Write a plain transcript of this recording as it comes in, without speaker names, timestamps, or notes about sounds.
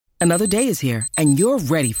Another day is here, and you're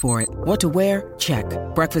ready for it. What to wear? Check.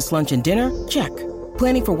 Breakfast, lunch, and dinner? Check.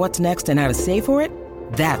 Planning for what's next and how to save for it?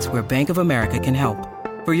 That's where Bank of America can help.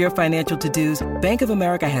 For your financial to-dos, Bank of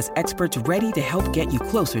America has experts ready to help get you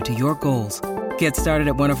closer to your goals. Get started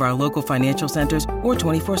at one of our local financial centers or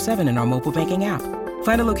 24/7 in our mobile banking app.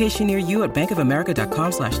 Find a location near you at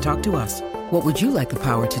bankofamerica.com/talktous. What would you like the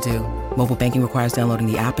power to do? Mobile banking requires downloading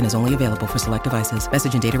the app and is only available for select devices.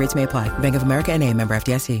 Message and data rates may apply. Bank of America N.A., member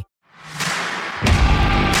FDIC.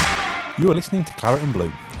 You are listening to Claret and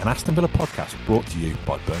Blue, an Aston Villa podcast brought to you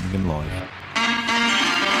by Birmingham Live.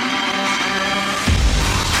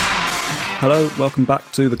 Hello, welcome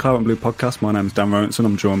back to the Claret and Blue podcast. My name is Dan Rowanson.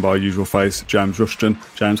 I'm joined by our usual face, James Rushton.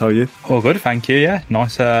 James, how are you? All good, thank you, yeah.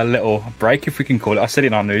 Nice little break, if we can call it. I said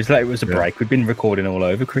in our newsletter it was a break. We've been recording all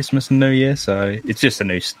over Christmas and New Year, so it's just a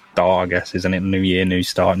new start, I guess, isn't it? New year, new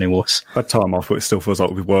start, new us. Had time off, but it still feels like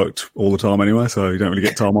we've worked all the time anyway, so you don't really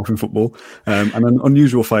get time off in football. And an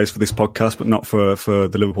unusual phase for this podcast, but not for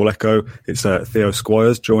the Liverpool Echo. It's Theo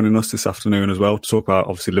Squires joining us this afternoon as well to talk about,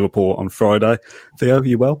 obviously, Liverpool on Friday. Theo, are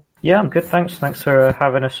you well? Yeah, I'm good, thanks. Thanks for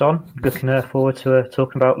having us on. Looking forward to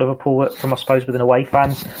talking about Liverpool from, I suppose, with an away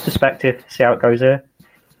fan's perspective, see how it goes here.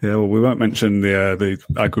 Yeah, well, we won't mention the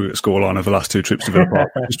aggregate scoreline of the last two trips to Villa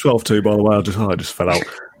Park. It's 12-2, by the way. I just fell out.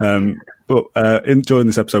 During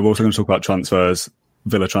this episode, we're also going to talk about transfers,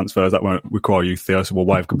 Villa transfers. That won't require you, Theo, so we'll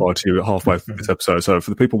wave goodbye to you halfway through this episode. So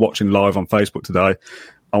for the people watching live on Facebook today,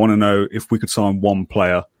 I want to know if we could sign one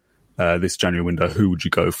player this January window, who would you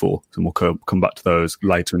go for? And we'll come back to those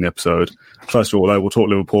later in the episode. First of all, though, we'll talk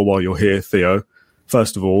Liverpool while you're here, Theo.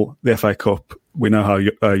 First of all, the FA Cup. We know how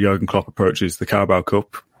Jurgen Klopp approaches the Carabao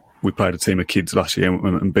Cup. We played a team of kids last year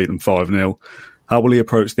and beat them 5-0. How will he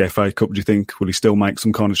approach the FA Cup, do you think? Will he still make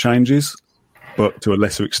some kind of changes, but to a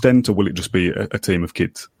lesser extent, or will it just be a team of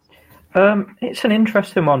kids? It's an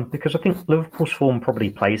interesting one because I think Liverpool's form probably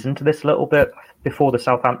plays into this a little bit. Before the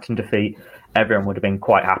Southampton defeat, everyone would have been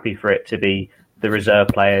quite happy for it to be the reserve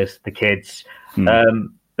players, the kids.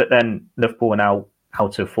 But then Liverpool are now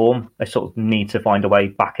out of form. They sort of need to find a way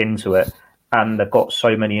back into it. And they've got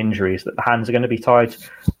so many injuries that the hands are going to be tied.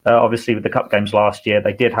 Obviously, with the cup games last year,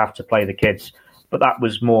 they did have to play the kids, but that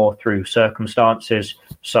was more through circumstances.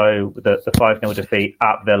 So the 5-0 defeat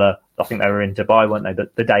at Villa, I think they were in Dubai, weren't they,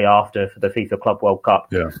 the day after for the FIFA Club World Cup.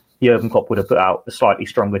 Yeah. Jurgen Klopp would have put out a slightly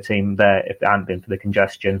stronger team there if it hadn't been for the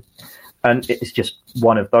congestion. And it's just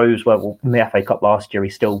one of those where, in the FA Cup last year,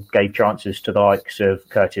 he still gave chances to the likes of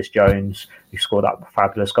Curtis Jones, who scored that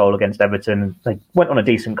fabulous goal against Everton. They went on a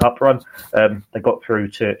decent cup run. They got through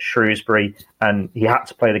to Shrewsbury, and he had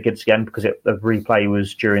to play the kids again because the replay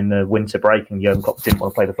was during the winter break, and Jurgen Klopp didn't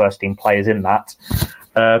want to play the first-team players in that.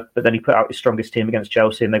 But then he put out his strongest team against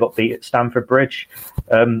Chelsea, and they got beat at Stamford Bridge.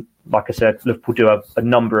 Like I said, Liverpool do have a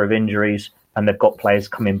number of injuries, and they've got players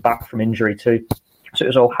coming back from injury too. So it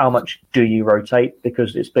was all, how much do you rotate?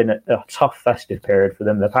 Because it's been a tough festive period for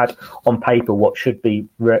them. They've had, on paper, what should be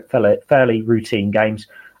fairly routine games,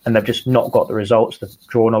 and they've just not got the results. They've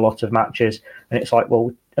drawn a lot of matches. And it's like, well,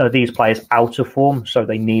 are these players out of form, so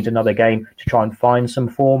they need another game to try and find some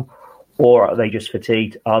form? Or are they just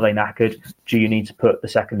fatigued? Are they knackered? Do you need to put the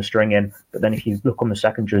second string in? But then if you look on the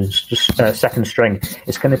second string,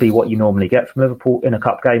 it's going to be what you normally get from Liverpool in a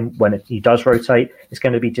cup game when he does rotate. It's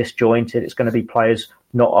going to be disjointed. It's going to be players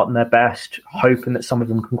not on their best, hoping that some of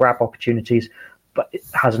them can grab opportunities. But it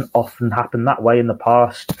hasn't often happened that way in the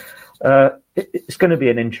past. It's going to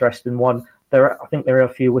be an interesting one. I think there are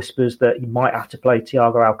a few whispers that you might have to play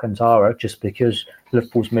Thiago Alcantara just because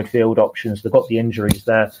Liverpool's midfield options, they've got the injuries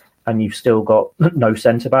there. And you've still got no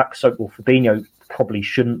centre-backs. So, Fabinho probably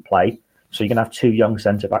shouldn't play. So you're going to have two young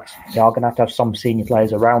centre-backs. You are going to have some senior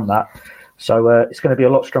players around that. So it's going to be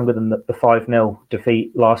a lot stronger than the 5-0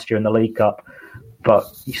 defeat last year in the League Cup. But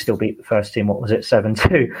you still beat the first team,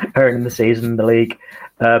 7-2 early in the season in the league.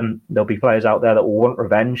 There'll be players out there that will want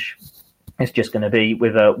revenge. It's just going to be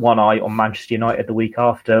with one eye on Manchester United the week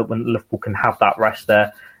after when Liverpool can have that rest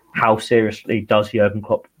there. How seriously does Jurgen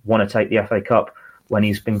Klopp want to take the FA Cup when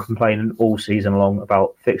he's been complaining all season long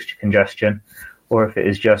about fixture congestion, or if it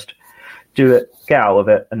is just do it, get out of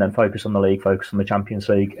it, and then focus on the league, focus on the Champions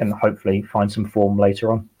League, and hopefully find some form later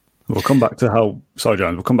on. We'll come back to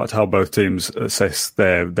how both teams assess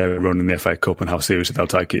their run in the FA Cup and how seriously they'll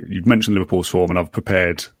take it. You've mentioned Liverpool's form, and I've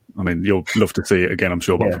prepared. I mean, you'll love to see it again, I'm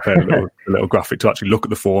sure, but I've prepared a little graphic to actually look at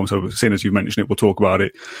the form. So, seeing as you've mentioned it, we'll talk about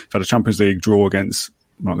it. You've had a Champions League draw against,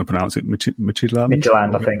 I'm not going to pronounce it,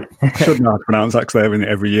 Midtjylland, I think. I should know how to pronounce that because they're in it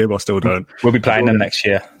every year, but I still don't. We'll be playing them next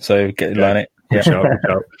year, so learn it. Good shout.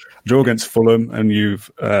 Draw against Fulham, and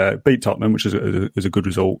you've beat Tottenham, which is a good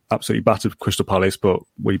result. Absolutely battered Crystal Palace, but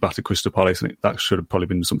we battered Crystal Palace, and that should have probably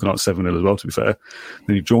been something like 7-0 as well, to be fair.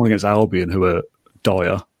 Then you've drawn against Albion, who are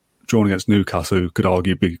dire, drawn against Newcastle, who could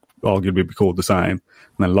arguably be called the same, and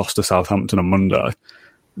then lost to Southampton on Monday.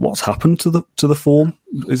 What's happened to the form?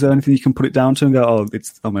 Is there anything you can put it down to and go,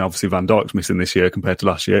 obviously Van Dijk's missing this year compared to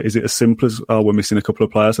last year. Is it as simple as, we're missing a couple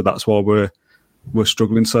of players, so that's why we're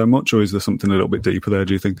struggling so much, or is there something a little bit deeper there,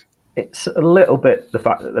 do you think? It's a little bit the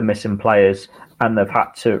fact that they're missing players and they've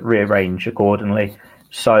had to rearrange accordingly.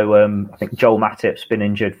 So I think Joel Matip's been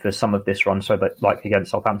injured for some of this run. So that, like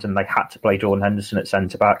against Southampton, they had to play Jordan Henderson at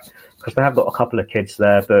centre-back because they have got a couple of kids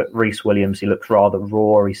there. But Reece Williams, he looks rather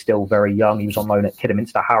raw. He's still very young. He was on loan at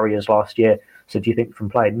Kidderminster Harriers last year. So do you think from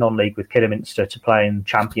playing non-league with Kidderminster to playing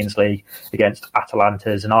Champions League against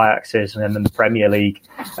Atalantas and Ajaxes and then in the Premier League?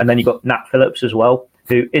 And then you've got Nat Phillips as well,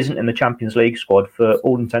 who isn't in the Champions League squad for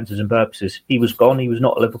all intents and purposes. He was gone. He was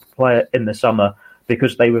not a Liverpool player in the summer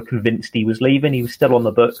because they were convinced he was leaving. He was still on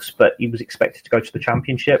the books, but he was expected to go to the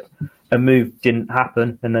Championship. A move didn't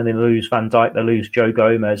happen, and then they lose Van Dijk, they lose Joe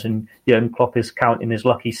Gomez, and Jurgen Klopp is counting his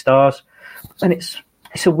lucky stars. And it's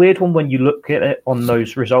a weird one when you look at it on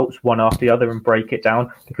those results, one after the other, and break it down,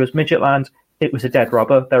 because Midtjylland, it was a dead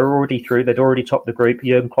rubber. They were already through. They'd already topped the group.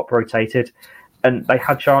 Jurgen Klopp rotated, and they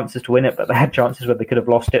had chances to win it, but they had chances where they could have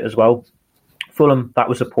lost it as well. Fulham, that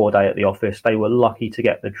was a poor day at the office. They were lucky to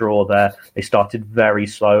get the draw there. They started very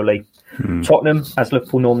slowly. Tottenham, as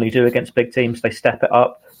Liverpool normally do against big teams, they step it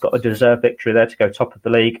up. Got a deserved victory there to go top of the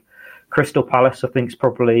league. Crystal Palace, I think, has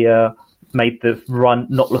probably made the run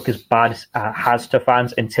not look as bad as has to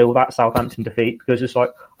fans until that Southampton defeat, because it's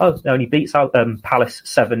like, they only beat Palace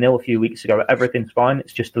 7-0 a few weeks ago. Everything's fine.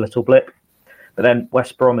 It's just a little blip. But then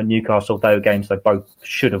West Brom and Newcastle, they were games they both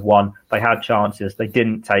should have won. They had chances. They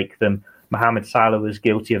didn't take them. Mohamed Salah was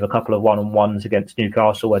guilty of a couple of one-on-ones against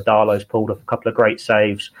Newcastle where Darlow's pulled off a couple of great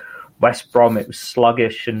saves. West Brom, it was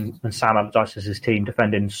sluggish, and Sam Allardyce's team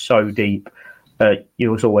defending so deep. There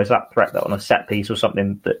was always that threat that on a set piece or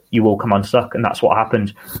something that you will come unstuck, and that's what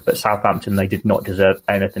happened. But Southampton, they did not deserve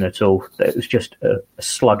anything at all. It was just a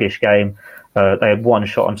sluggish game. They had one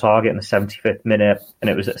shot on target in the 75th minute, and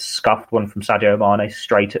it was a scuffed one from Sadio Mane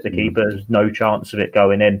straight at the keeper. There's no chance of it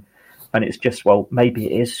going in. And it's just, maybe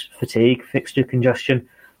it is fatigue, fixture congestion,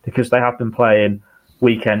 because they have been playing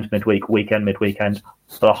weekend, midweek,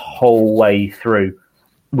 the whole way through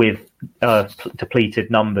with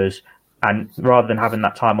depleted numbers. And rather than having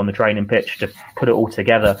that time on the training pitch to put it all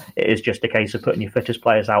together, it is just a case of putting your fittest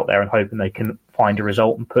players out there and hoping they can find a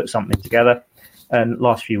result and put something together. And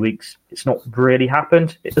last few weeks, it's not really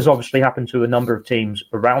happened. It has obviously happened to a number of teams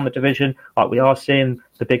around the division. Like we are seeing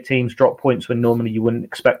the big teams drop points when normally you wouldn't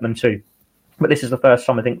expect them to. But this is the first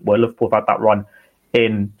time, I think, where Liverpool have had that run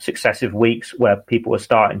in successive weeks where people were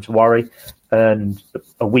starting to worry. And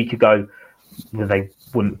a week ago, they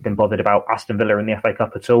wouldn't have been bothered about Aston Villa in the FA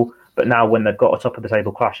Cup at all. But now when they've got a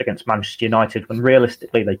top-of-the-table clash against Manchester United, when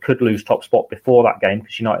realistically they could lose top spot before that game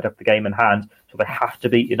because United have the game in hand, so they have to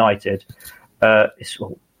beat United.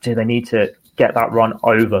 Do they need to get that run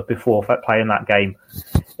over before playing that game?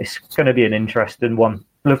 It's going to be an interesting one.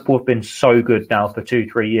 Liverpool have been so good now for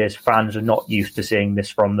 2-3 years. Fans are not used to seeing this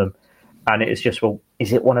from them. And it's just,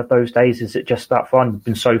 is it one of those days? Is it just that fun? We've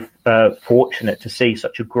been so fortunate to see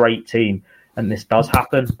such a great team. And this does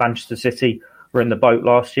happen. Manchester City were in the boat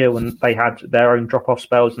last year when they had their own drop-off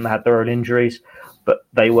spells and they had their own injuries. But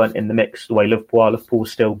they weren't in the mix the way Liverpool are. Liverpool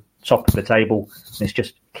was still top of the table. And it's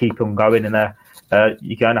just keep on going in there.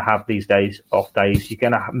 You're going to have these days, off days. You're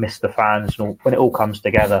going to miss the fans when it all comes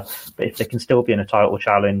together. But if they can still be in a title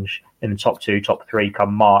challenge in the top 2, top 3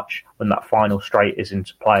 come March, when that final straight is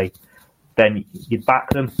into play, then you'd back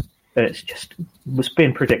them. It's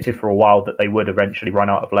been predicted for a while that they would eventually run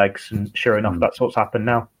out of legs. And sure enough, that's what's happened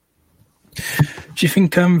now. Do you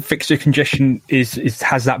think fixture congestion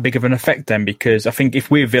has that big of an effect then? Because I think if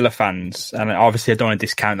we're Villa fans, and obviously I don't want to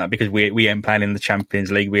discount that because we ain't playing in the Champions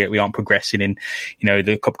League, we aren't progressing in,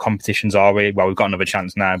 the cup competitions, are we? Well, we've got another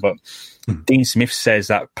chance now, but Dean Smith says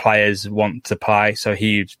that players want to play, so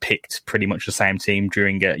he's picked pretty much the same team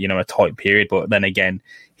during a tight period. But then again,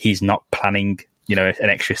 he's not planning an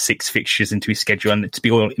extra 6 fixtures into his schedule. And to be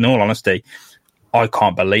in all honesty, I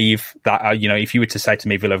can't believe that, if you were to say to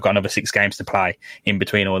me, Villa have got another 6 games to play in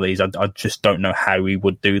between all these, I just don't know how we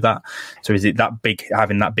would do that. So is it that big,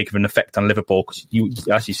 having that big of an effect on Liverpool? Because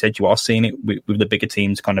as you said, you are seeing it with the bigger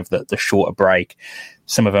teams, kind of the shorter break.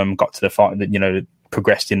 Some of them got to the fight that,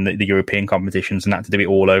 progressed in the European competitions and had to do it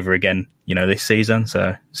all over again, this season. So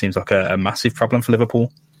it seems like a massive problem for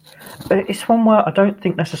Liverpool. But it's one where I don't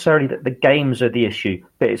think necessarily that the games are the issue,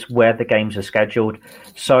 but it's where the games are scheduled.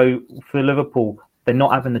 So for Liverpool, they're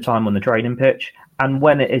not having the time on the training pitch. And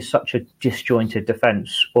when it is such a disjointed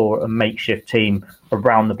defence or a makeshift team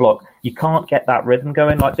around the block, you can't get that rhythm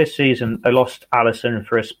going. Like this season, they lost Alisson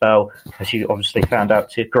for a spell, as you obviously found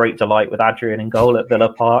out to great delight with Adrian in goal at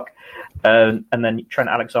Villa Park. And then Trent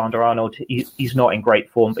Alexander-Arnold, he's not in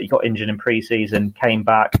great form, but he got injured in pre-season, came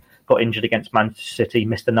back, got injured against Manchester City,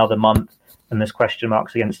 missed another month, and there's question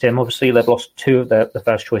marks against him. Obviously, they've lost two of the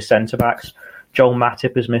first-choice centre-backs. Joel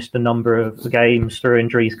Matip has missed a number of games through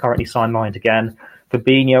injuries, currently sidelined again.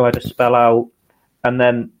 Fabinho had a spell out. And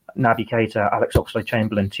then Naby Keita, Alex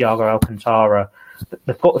Oxlade-Chamberlain, Thiago Alcantara.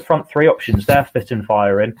 They've got the front three options. They're fit and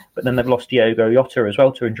firing. But then they've lost Diogo Jota as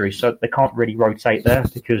well to injury. So they can't really rotate there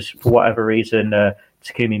because for whatever reason,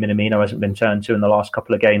 Takumi Minamino hasn't been turned to in the last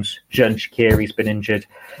couple of games. Xherdan Shaqiri's been injured.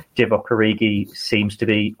 Divock Origi seems to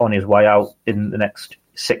be on his way out in the next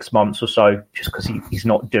 6 months or so, just because he's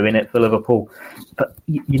not doing it for Liverpool. But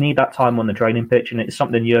you need that time on the training pitch, and it's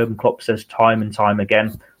something Jurgen Klopp says time and time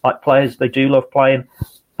again. Like players, they do love playing,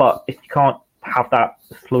 but if you can't have that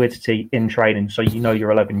fluidity in training, so you know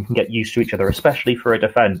you're 11, you can get used to each other, especially for a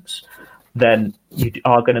defence, then you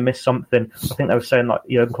are going to miss something. I think they were saying like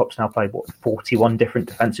Jurgen Klopp's now played 41 different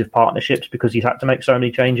defensive partnerships because he's had to make so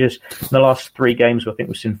many changes. In the last 3 games, I think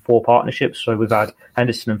we've seen 4 partnerships. So we've had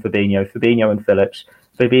Henderson and Fabinho and Phillips,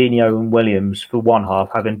 Fabinho and Williams for one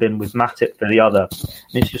half, having been with Matip for the other.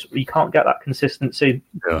 And it's just, you can't get that consistency.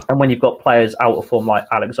 Yeah. And when you've got players out of form like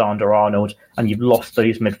Alexander-Arnold and you've lost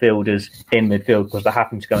these midfielders in midfield because they're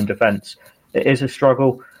having to go in defence, it is a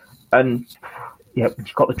struggle. And yeah,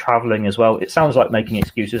 you've got the travelling as well. It sounds like making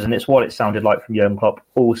excuses, and it's what it sounded like from Jurgen Klopp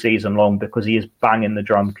all season long, because he is banging the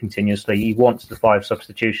drum continuously. He wants the 5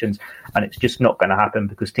 substitutions, and it's just not going to happen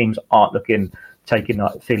because teams aren't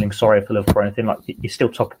feeling sorry for Liverpool or anything. Like, you're still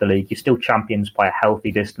top of the league, you're still champions by a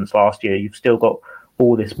healthy distance last year. You've still got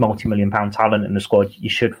all this multi-million-pound talent in the squad. You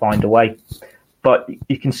should find a way. But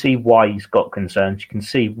you can see why he's got concerns. You can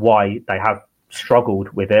see why they have struggled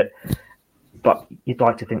with it. But you'd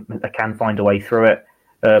like to think that they can find a way through it.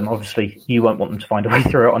 Obviously, you won't want them to find a way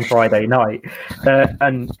through it on Friday night.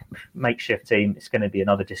 And makeshift team, it's going to be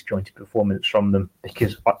another disjointed performance from them,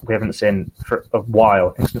 because we haven't seen for a while.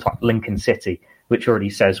 I think it's like Lincoln City, which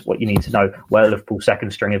already says what you need to know, where Liverpool's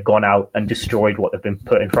second string have gone out and destroyed what have been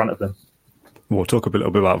put in front of them. We'll talk a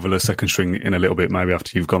little bit about Villa's second string in a little bit, maybe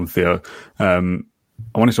after you've gone, Theo. I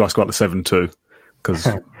wanted to ask about the 7-2. Because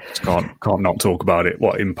can't not talk about it,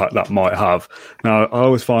 what impact that might have. Now, I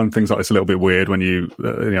always find things like this a little bit weird when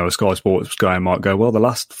a Sky Sports guy might go, well, the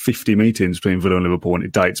last 50 meetings between Villa and Liverpool, and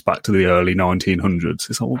it dates back to the early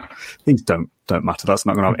 1900s. It's like, well, things don't matter. That's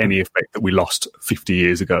not going to have any effect that we lost 50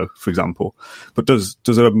 years ago, for example. But does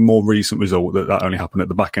a more recent result that only happened at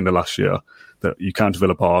the back end of last year, that you came to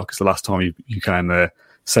Villa Park, it's the last time you came there,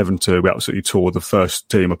 7-2, we absolutely tore the first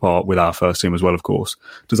team apart with our first team as well, of course.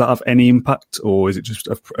 Does that have any impact, or is it just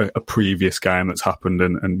a previous game that's happened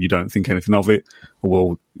and you don't think anything of it? Or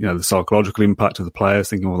will, the psychological impact of the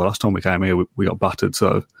players thinking, well, the last time we came here, we got battered,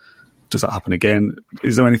 so does that happen again?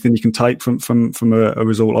 Is there anything you can take from a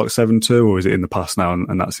result like 7-2, or is it in the past now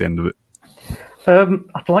and that's the end of it?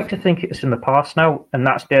 I'd like to think it's in the past now, and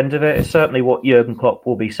that's the end of it. It's certainly what Jurgen Klopp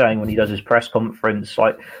will be saying when he does his press conference.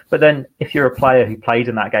 But then, if you're a player who played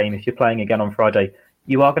in that game, if you're playing again on Friday,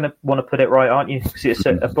 you are going to want to put it right, aren't you? Because it's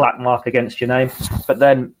a black mark against your name. But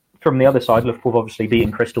then, from the other side, Liverpool have obviously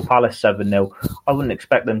beaten Crystal Palace 7-0. I wouldn't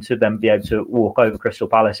expect them to then be able to walk over Crystal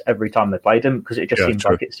Palace every time they played them, because it just seems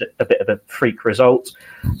like it's a bit of a freak result.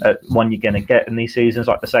 One you're going to get in these seasons.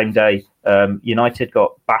 Like the same day, United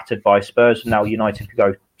got battered by Spurs, and now United could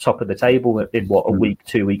go top of the table in a week,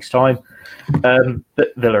 2 weeks' time.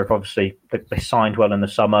 But Villa have obviously, they signed well in the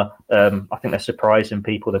summer. I think they're surprising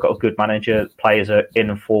people. They've got a good manager, players are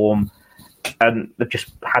in form. And they've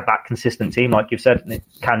just had that consistent team, like you've said, and it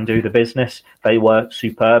can do the business. They were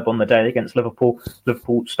superb on the day against Liverpool.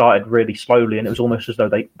 Liverpool started really slowly, and it was almost as though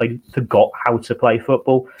they forgot how to play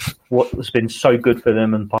football. What has been so good for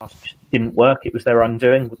them in the past didn't work. It was their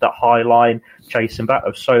undoing with that high line, chasing back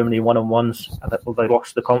of so many one-on-ones. They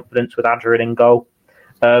lost the confidence with Adrian in goal.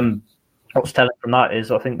 What's telling from that is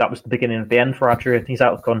I think that was the beginning of the end for Adrian. He's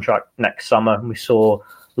out of contract next summer, and we saw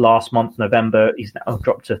last month, November, he's now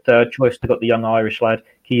dropped to third choice. They've got the young Irish lad,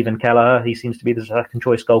 Kevin Kelleher. He seems to be the second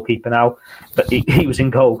choice goalkeeper now. But he was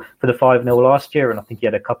in goal for the 5-0 last year, and I think he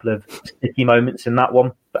had a couple of sticky moments in that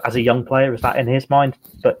one. But as a young player, is that in his mind?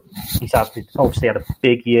 But he's obviously had a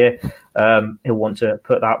big year. He'll want to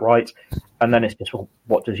put that right. And then it's just, well,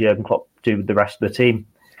 what does Jurgen Klopp do with the rest of the team?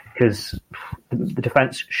 because the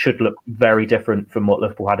defence should look very different from what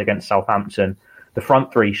Liverpool had against Southampton. The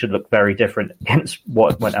front three should look very different against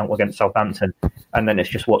what went out against Southampton. And then it's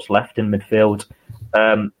just what's left in midfield.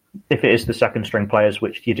 If it is the second string players,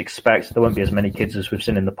 which you'd expect, there won't be as many kids as we've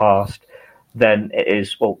seen in the past, then it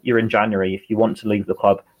is, well, you're in January. If you want to leave the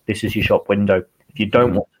club, this is your shop window. If you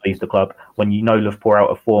don't want to leave the club, when you know Liverpool are out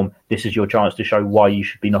of form, this is your chance to show why you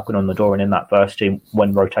should be knocking on the door and in that first team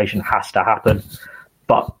when rotation has to happen.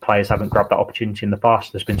 But players haven't grabbed that opportunity in the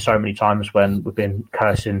past. There's been so many times when we've been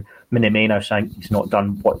cursing Minamino, saying he's not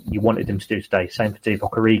done what you wanted him to do today. Same for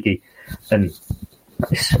Divock Origi. And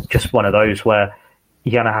it's just one of those where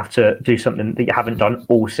you're going to have to do something that you haven't done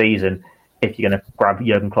all season if you're going to grab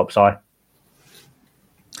Jurgen Klopp's eye.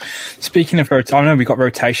 Speaking of rotation, I know we've got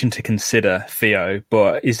rotation to consider, Theo,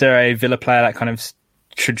 but is there a Villa player that kind of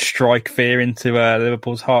should strike fear into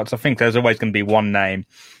Liverpool's hearts? I think there's always going to be one name.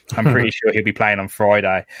 I'm pretty sure he'll be playing on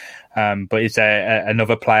Friday. But is there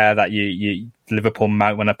another player that you Liverpool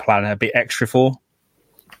might want to plan a bit extra for?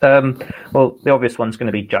 Well, the obvious one's going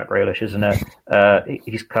to be Jack Grealish, isn't it?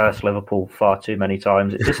 He's cursed Liverpool far too many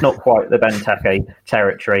times. It's not quite the Benteke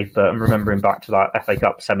territory, but I'm remembering back to that FA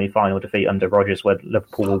Cup semi-final defeat under Rodgers where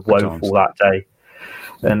Liverpool were woeful that day.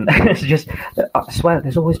 And it's just, I swear,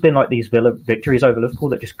 there's always been like these Villa victories over Liverpool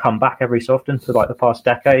that just come back every so often for like the past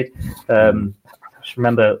decade. I just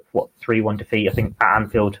remember 3-1 defeat, I think, at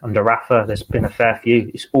Anfield under Rafa. There's been a fair few.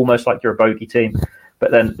 It's almost like you're a bogey team. But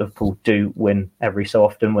then Liverpool do win every so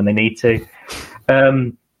often when they need to.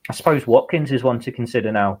 I suppose Watkins is one to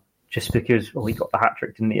consider now, just because he got the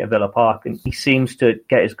hat-trick, didn't he, at Villa Park, and he seems to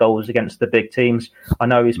get his goals against the big teams. I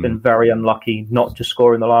know he's been very unlucky not to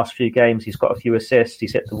score in the last few games. He's got a few assists.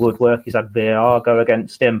 He's hit the woodwork. He's had VAR go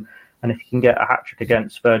against him. And if he can get a hat-trick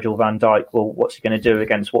against Virgil van Dijk, well, what's he going to do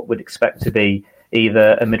against what we'd expect to be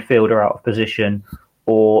either a midfielder out of position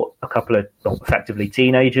or a couple of effectively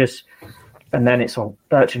teenagers? And then it's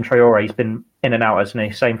Bertrand Traore. He's been in and out, hasn't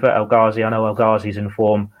he? Same for El Ghazi. I know El Ghazi's in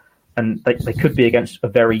form. And they could be against a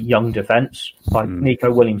very young defence. Like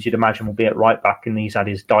Nico Williams, you'd imagine, will be at right back, and he's had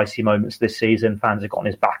his dicey moments this season. Fans have got on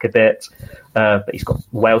his back a bit. But he's got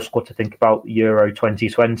Wales squad to think about, Euro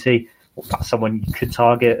 2020. That's someone you could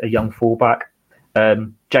target, a young fullback.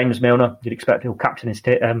 James Milner, you'd expect he'll captain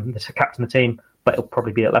the team. But it'll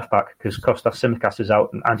probably be at left back because Kostas Tsimikas is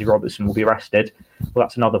out and Andy Robertson will be rested. Well,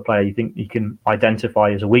 that's another player you think you can identify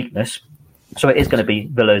as a weakness. So it is going to be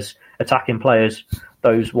Villa's attacking players,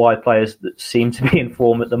 those wide players that seem to be in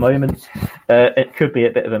form at the moment. It could be a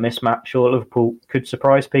bit of a mismatch, or Liverpool could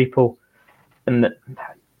surprise people. And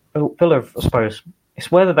Villa, I suppose,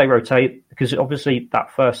 it's whether they rotate, because obviously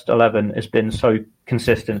that first 11 has been so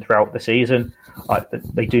consistent throughout the season. Like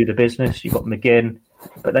they do the business. You've got McGinn.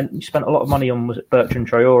 But then you spent a lot of money on Bertrand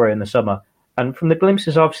Traore in the summer. And from the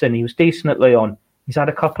glimpses I've seen, he was decent at Lyon. He's had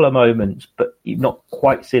a couple of moments, but you've not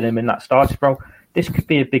quite seen him in that starting role. This could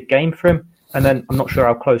be a big game for him. And then I'm not sure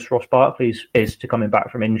how close Ross Barkley is to coming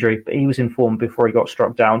back from injury, but he was in form before he got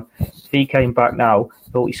struck down. If he came back now,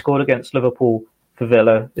 but he scored against Liverpool for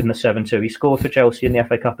Villa in the 7-2. He scored for Chelsea in the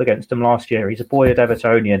FA Cup against them last year. He's a boy at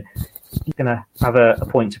Evertonian. He's going to have a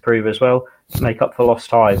point to prove as well to make up for lost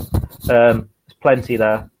time. Plenty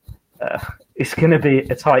there. It's going to be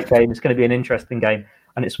a tight game. It's going to be an interesting game,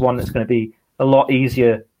 and it's one that's going to be a lot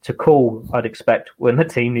easier to call, I'd expect, when the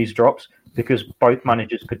team news drops, because both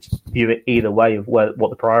managers could view it either way of what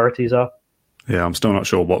the priorities are. Yeah, I'm still not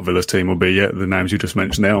sure what Villa's team will be yet. The names you just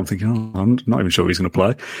mentioned there, I'm thinking, I'm not even sure he's going to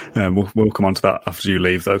play. We'll come on to that after you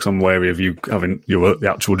leave, though, because I'm wary of you having the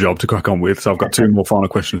actual job to crack on with. So I've got two more final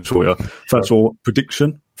questions for you. First of all,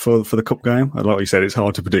 prediction for the cup game. Like you said, it's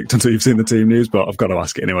hard to predict until you've seen the team news, but I've got to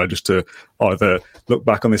ask it anyway, just to either look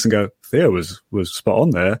back on this and go, Theo was spot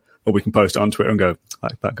on there, or we can post it on Twitter and go,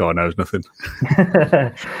 that guy knows nothing.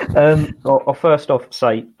 I'll first off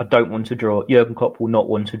say I don't want to draw. Jurgen Klopp will not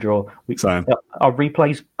want to draw. Same. Are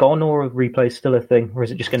replays gone, or are replays still a thing? Or is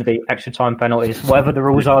it just going to be extra time penalties, whatever the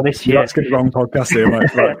rules are this year? That's the wrong podcast here, mate,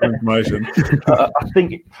 for that information. I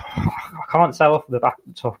think, I can't say off the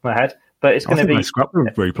top of my head, but it's going to be... they scrap the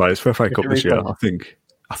replays for FA Cup this year, I think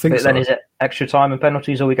but so. Then is it extra time and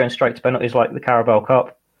penalties, or are we going straight to penalties like the Carabao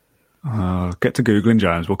Cup? Get to Googling,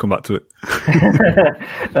 James. We'll come back to it.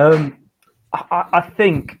 I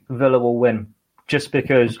think Villa will win, just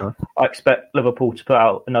because I expect Liverpool to put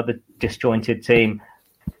out another disjointed team,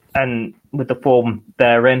 and with the form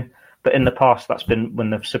they're in. But in the past, that's been when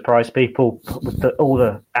they've surprised people. With all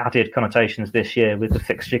the added connotations this year with the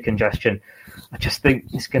fixture congestion, I just think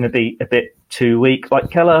it's going to be a bit too weak. Like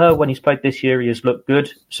Kelleher, when he's played this year, he has looked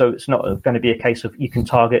good. So it's not going to be a case of you can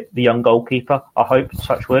target the young goalkeeper, I hope,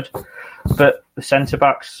 touch wood. But the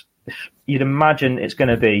centre-backs, you'd imagine it's going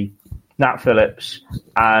to be Nat Phillips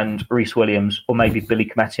and Reece Williams, or maybe Billy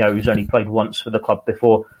Koumetio, who's only played once for the club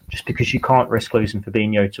before, just because you can't risk losing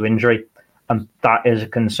Fabinho to injury. And that is a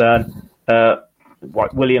concern.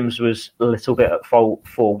 Williams was a little bit at fault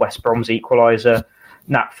for West Brom's equaliser.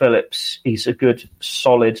 Nat Phillips, he's a good,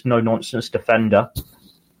 solid, no-nonsense defender,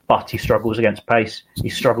 but he struggles against pace. He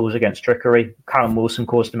struggles against trickery. Callum Wilson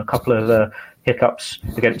caused him a couple of hiccups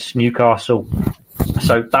against Newcastle.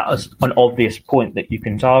 So that is an obvious point that you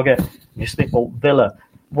can target. You just think, well, Villa,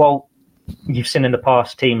 you've seen in the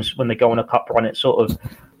past teams when they go on a cup run, it sort of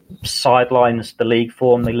sidelines the league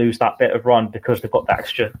form. They lose that bit of run because they've got that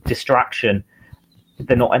extra distraction.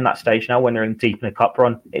 They're not in that stage now when they're in deep in a cup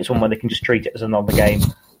run. It's one where they can just treat it as another game.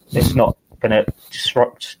 It's not going to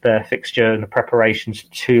disrupt their fixture and the preparations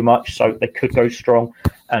too much, so they could go strong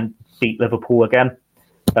and beat Liverpool again.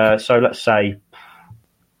 So let's say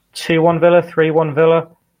 2-1 Villa, 3-1 Villa.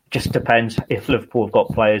 Just depends if Liverpool have got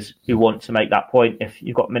players who want to make that point. If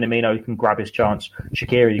you've got Minamino, you can grab his chance.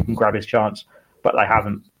 Shaqiri, you can grab his chance. But they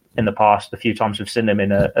haven't in the past. The few times we've seen them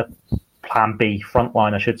in a plan B front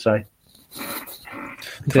line, I should say.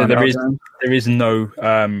 There is no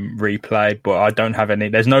replay, but I don't have any.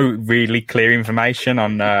 There's no really clear information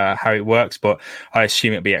on how it works, but I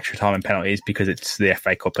assume it'll be extra time and penalties because it's the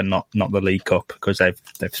FA Cup and not the League Cup, because they've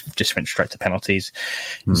just went straight to penalties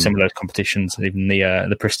in some of those competitions. Even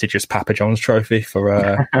the prestigious Papa John's Trophy for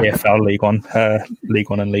EFL League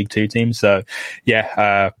One and League Two teams. So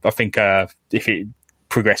I think if it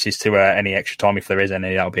progresses to any extra time, if there is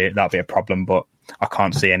any, that'll be a problem. But I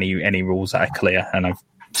can't see any rules that are clear, and I've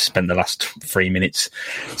spent the last 3 minutes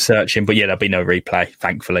searching. But there'll be no replay,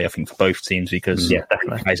 thankfully, I think, for both teams, because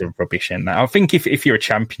replays are rubbish in that. I think if you're a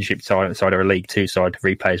Championship side or a League Two side,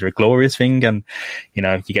 replays are a glorious thing, and you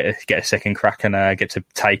get a second crack and get to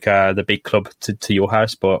take the big club to your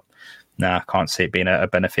house. But I can't see it being a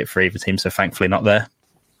benefit for either team, so thankfully not there.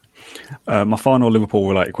 My final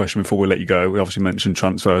Liverpool-related question before we let you go. We obviously mentioned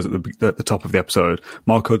transfers at the top of the episode.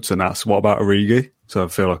 Mark Hudson asks, what about Origi? So I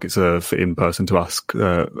feel like it's a fitting person to ask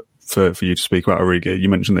for you to speak about Origi. You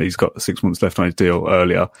mentioned that he's got 6 months left on his deal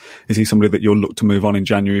earlier. Is he somebody that you'll look to move on in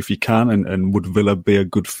January if you can? And would Villa be a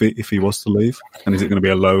good fit if he was to leave? And is it going to be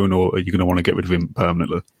a loan, or are you going to want to get rid of him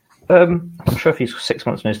permanently? I'm not sure if he's 6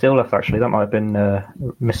 months in his deal left, actually. That might have been a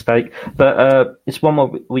mistake. But it's one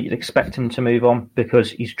where we'd expect him to move on because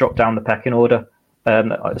he's dropped down the pecking order. They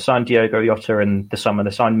signed Diogo Jota in the summer.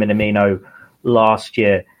 They signed Minamino last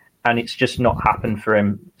year. And it's just not happened for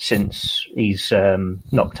him since he's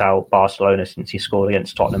knocked out Barcelona, since he scored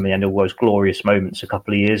against Tottenham in all those glorious moments a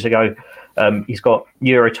couple of years ago. He's got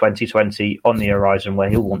Euro 2020 on the horizon where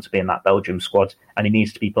he'll want to be in that Belgium squad, and he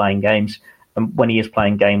needs to be playing games. And when he is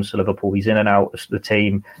playing games for Liverpool, he's in and out of the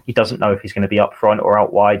team. He doesn't know if he's going to be up front or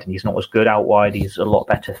out wide, and he's not as good out wide. He's a lot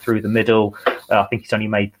better through the middle. I think he's only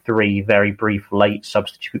made 3 very brief late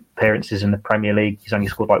substitute appearances in the Premier League. He's only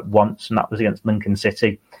scored once, and that was against Lincoln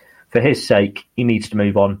City. For his sake, he needs to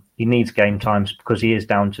move on. He needs game times because he is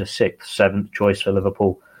down to 6th, 7th choice for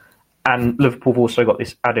Liverpool. And Liverpool have also got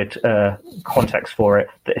this added context for it,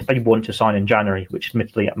 that if they want to sign in January, which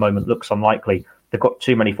admittedly at the moment looks unlikely, they've got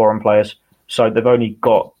too many foreign players. So they've only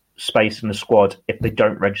got space in the squad if they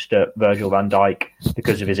don't register Virgil van Dijk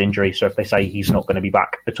because of his injury. So if they say he's not going to be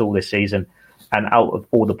back at all this season, and out of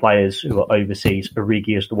all the players who are overseas,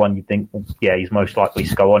 Origi is the one you think, he's most likely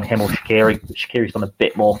to go on, him or Shaqiri. Shaqiri's done a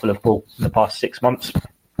bit more for Liverpool in the past 6 months.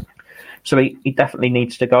 So he definitely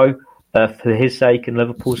needs to go for his sake and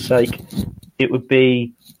Liverpool's sake. It would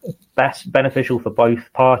be best beneficial for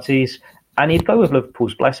both parties. And he'd go with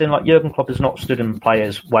Liverpool's blessing. Like Jurgen Klopp has not stood in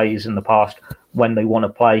players' ways in the past when they want to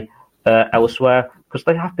play elsewhere, because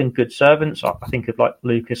they have been good servants. I think of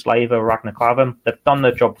Lucas Leiva, Ragnar Klavan. They've done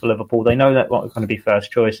their job for Liverpool. They know they're not going to be first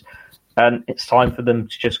choice. And it's time for them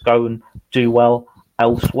to just go and do well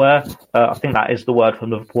elsewhere. I think that is the word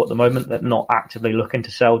from Liverpool at the moment. They're not actively looking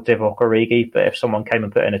to sell Divock Origi, but if someone came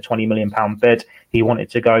and put in a £20 million bid, he wanted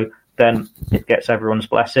to go, then it gets everyone's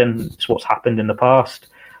blessing. It's what's happened in the past.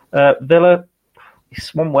 Villa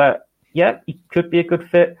is one where, he could be a good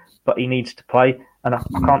fit, but he needs to play. And I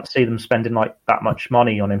can't see them spending that much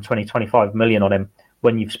money on him, 20-25 million on him,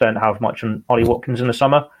 when you've spent how much on Ollie Watkins in the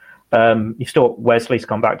summer. You've still got Wesley to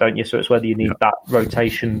come back, don't you? So it's whether you need that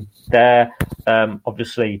rotation there.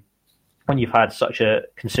 Obviously, when you've had such a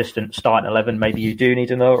consistent starting 11, maybe you do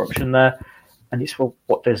need another option there. And it's,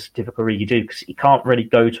 what does Divock Origi do? Because he can't really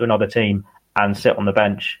go to another team and sit on the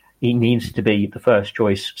bench. He needs to be the first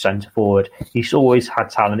choice centre forward. He's always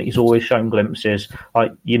had talent. He's always shown glimpses.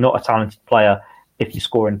 You're not a talented player if you're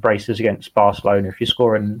scoring braces against Barcelona, if you're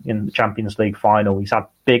scoring in the Champions League final. He's had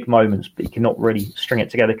big moments, but he cannot really string it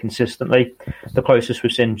together consistently. The closest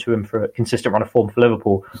we've seen to him for a consistent run of form for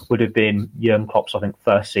Liverpool would have been Jurgen Klopp's, I think,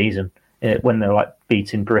 first season when they're like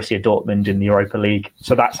beating Borussia Dortmund in the Europa League.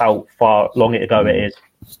 So that's how far long ago it is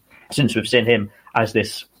since we've seen him as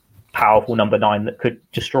this powerful number 9 that could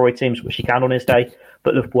destroy teams, which he can on his day.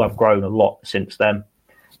 But Liverpool have grown a lot since then.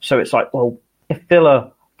 So it's like, well, if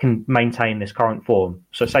Villa can maintain this current form,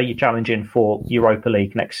 so say you're challenging for Europa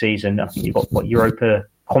League next season, I think you've got Europa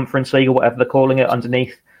Conference League or whatever they're calling it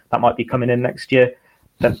underneath, that might be coming in next year,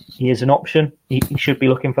 then he is an option. He should be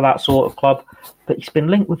looking for that sort of club. But he's been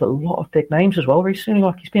linked with a lot of big names as well recently.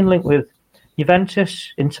 Like he's been linked with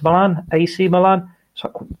Juventus, Inter Milan, AC Milan. It's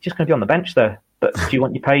like, just going to be on the bench there. But do you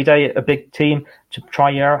want your payday at a big team to try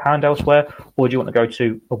your hand elsewhere? Or do you want to go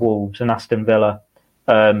to a Wolves and Aston Villa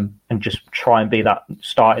and just try and be that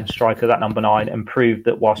starting striker, that number 9, and prove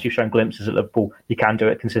that whilst you've shown glimpses at Liverpool, you can do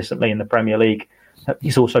it consistently in the Premier League?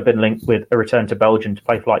 He's also been linked with a return to Belgium to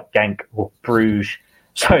play for like Genk or Bruges.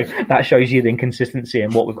 So that shows you the inconsistency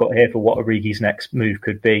in what we've got here for what Origi's next move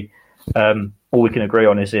could be. All we can agree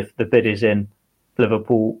on is if the bid is in,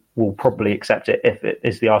 Liverpool will probably accept it if it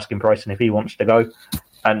is the asking price and if he wants to go.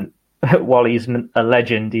 And while he's a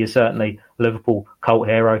legend, he is certainly a Liverpool cult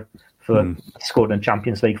hero for scoring in a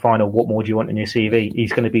Champions League final. What more do you want in your CV?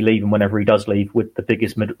 He's going to be leaving whenever he does leave with the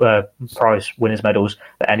biggest prize winners' medals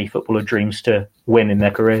that any footballer dreams to win in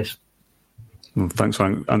their careers. Thanks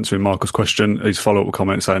for answering Marcus' question. His follow-up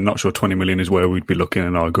comment saying, not sure 20 million is where we'd be looking,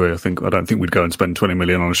 and I agree. I don't think we'd go and spend 20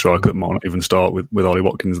 million on a striker that might not even start with Ollie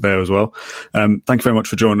Watkins there as well. Thank you very much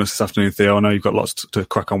for joining us this afternoon, Theo. I know you've got lots to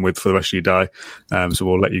crack on with for the rest of your day, so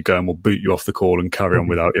we'll let you go and we'll boot you off the call and carry on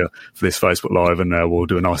without you for this Facebook Live, and we'll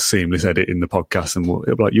do a nice seamless edit in the podcast, and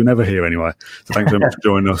it'll be like you'll never hear anyway. So thanks very much for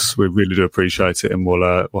joining us. We really do appreciate it, and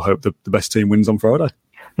we'll hope the best team wins on Friday.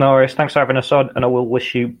 No worries. Thanks for having us on, and I will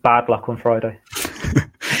wish you bad luck on Friday.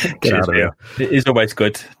 Get out of here. It is always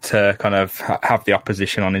good to kind of have the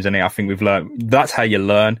opposition on, isn't it? I think we've learned that's how you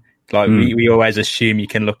learn. Like we always assume you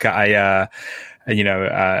can look at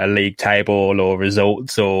a league table or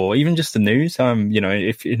results or even just the news.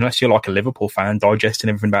 Unless you're like a Liverpool fan digesting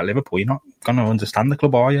everything about Liverpool, you're not going to understand the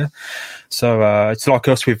club, are you? So it's like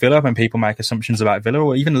us with Villa. When people make assumptions about Villa,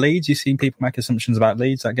 or even Leeds, you've seen people make assumptions about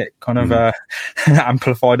Leeds that get kind of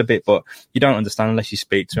amplified a bit, but you don't understand unless you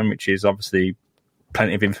speak to them, which is obviously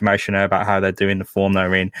plenty of information about how they're doing, the form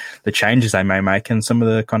they're in, the changes they may make, and some of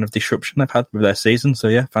the kind of disruption they've had with their season. So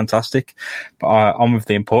yeah, fantastic. But on with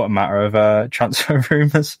the important matter of transfer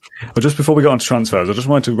rumours. Well, just before we go on to transfers, I just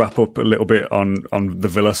wanted to wrap up a little bit on the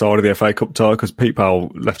Villa side of the FA Cup tie, because Pete Powell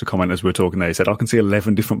left a comment as we were talking there. He said, I can see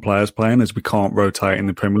 11 different players playing as we can't rotate in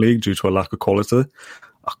the Premier League due to a lack of quality.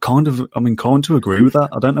 I'm inclined to agree with that.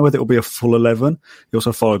 I don't know whether it'll be a full 11. He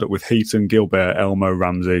also followed up with Heaton, Gilbert, Elmo,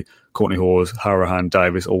 Ramsey, Courtney Hawes, Harahan,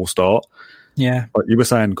 Davis all start. Yeah. But you were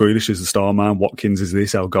saying Grealish is the star man, Watkins is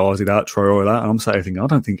this, El Ghazi that, Traore that. And I'm saying, I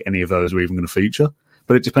don't think any of those are even going to feature.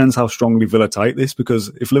 But it depends how strongly Villa take this, because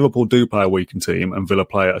if Liverpool do play a weakened team and Villa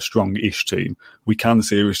play a strong-ish team, we can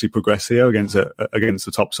seriously progress here against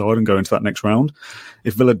the top side and go into that next round.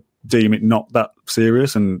 If Villa deem it not that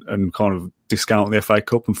serious and kind of discount the FA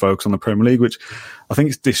Cup and focus on the Premier League, which I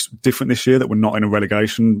think it's different this year that we're not in a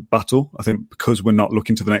relegation battle. I think because we're not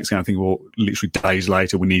looking to the next game, I think we'll literally days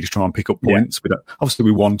later we need to try and pick up points. Yeah. Obviously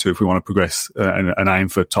we want to if we want to progress and aim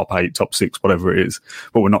for top 8, top 6, whatever it is,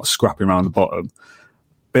 but we're not scrapping around the bottom.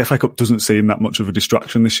 The FA Cup doesn't seem that much of a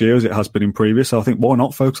distraction this year as it has been in previous. So I think why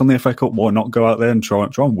not focus on the FA Cup? Why not go out there and try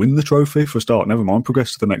and win the trophy for a start? Never mind,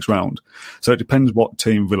 progress to the next round. So it depends what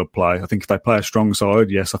team Villa play. I think if they play a strong side,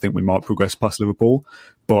 yes, I think we might progress past Liverpool.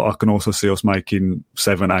 But I can also see us making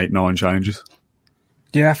 7, 8, 9 changes.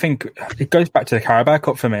 Yeah, I think it goes back to the Carabao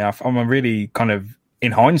Cup for me. I'm really kind of,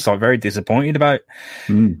 in hindsight, very disappointed about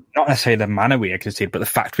not necessarily the manner we exited, but the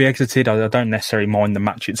fact we exited. I don't necessarily mind the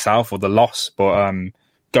match itself or the loss, but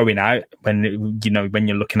going out when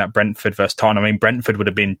you're looking at Brentford versus Tottenham. I mean, Brentford would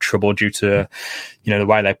have been trouble due to the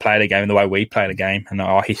way they play the game and the way we play the game, and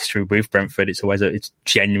our history with Brentford. It's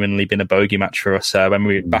genuinely been a bogey match for us when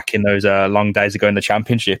we were back in those long days ago in the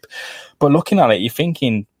Championship. But looking at it, you're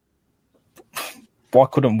thinking, why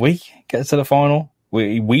couldn't we get to the final?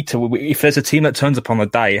 If there's a team that turns up on the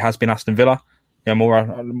day, it has been Aston Villa. More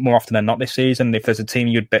often than not this season. If there's a team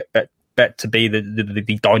you'd bet to be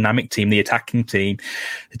the dynamic team, the attacking team,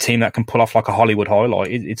 the team that can pull off like a Hollywood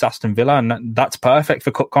highlight, it's Aston Villa, and that's perfect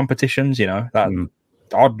for cup competitions.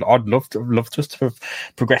 I'd love us to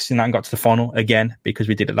progress in that and got to the final again, because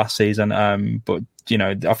we did it last season. But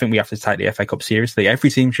I think we have to take the FA Cup seriously. Every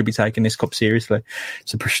team should be taking this cup seriously.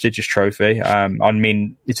 It's a prestigious trophy. I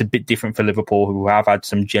mean, it's a bit different for Liverpool, who have had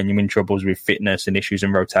some genuine troubles with fitness and issues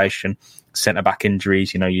in rotation, centre back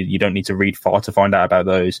injuries. You don't need to read far to find out about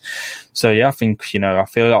those. So yeah, I think I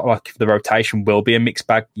feel like the rotation will be a mixed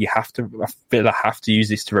bag. I feel I have to use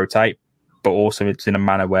this to rotate, but also it's in a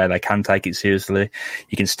manner where they can take it seriously.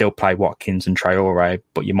 You can still play Watkins and Traore,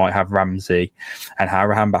 but you might have Ramsey and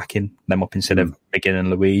Harahan backing them up instead of McGinn and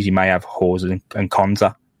Louise. You may have Hawes and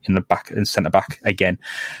Konza in the back and centre back again.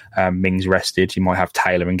 Mings rested. You might have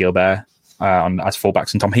Taylor and Gilbert as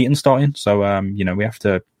fullbacks and Tom Heaton starting. So we have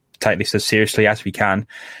to take this as seriously as we can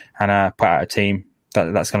and put out a team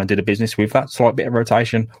that's going to do the business with that slight bit of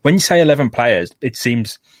rotation. When you say 11 players, it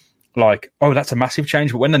seems like, oh, that's a massive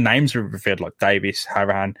change. But when the names are revealed, like Davies,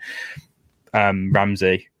 Harahan,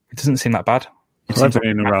 Ramsey, it doesn't seem that bad. They've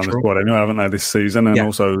been around the squad anyway, haven't they, this season? And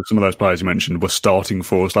also some of those players you mentioned were starting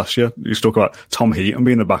for us last year. You talk about Tom Heaton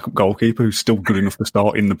being the backup goalkeeper, who's still good enough to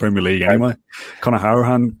start in the Premier League anyway. Conor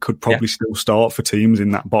Harahan could probably still start for teams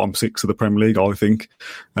in that bottom six of the Premier League, I think.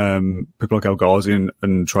 People like El Ghazi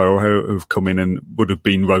and Traore who've come in and would have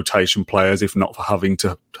been rotation players if not for having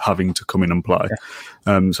to come in and play.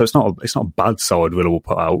 Yeah. So it's not a bad side Villa will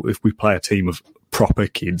put out. If we play a team of proper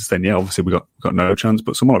kids, then obviously we got no chance.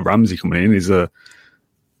 But someone like Ramsey coming in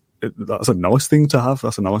that's a nice thing to have.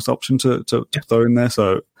 That's a nice option to throw in there.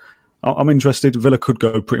 So I'm interested. Villa could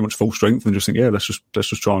go pretty much full strength and just think, let's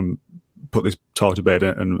just try and put this tie to bed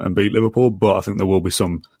and beat Liverpool. But I think there will be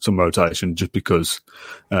some rotation just because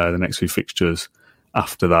the next few fixtures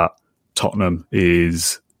after that, Tottenham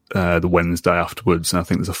is the Wednesday afterwards, and I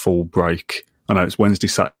think there's a full break. I know it's Wednesday,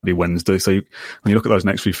 Saturday, Wednesday. So when you look at those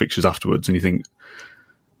next few fixtures afterwards and you think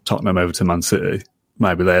Tottenham, Everton, Man City,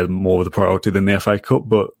 maybe they're more of the priority than the FA Cup,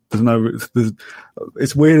 but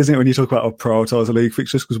it's weird, isn't it, when you talk about prioritise the league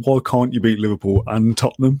fixtures, because why can't you beat Liverpool and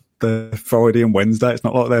Tottenham? They're Friday and Wednesday. It's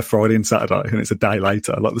not like they're Friday and Saturday and it's a day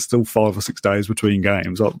later. Like there's still 5 or 6 days between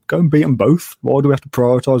games. Like, go and beat them both. Why do we have to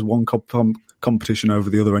prioritise one competition over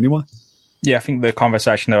the other anyway? Yeah, I think the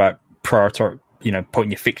conversation about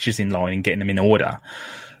putting your fixtures in line and getting them in order,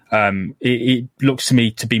 it looks to me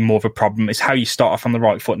to be more of a problem. It's how you start off on the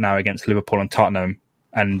right foot now against Liverpool and Tottenham,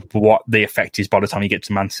 and what the effect is by the time you get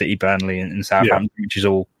to Man City, Burnley and Southampton, which is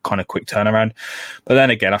all kind of quick turnaround. But then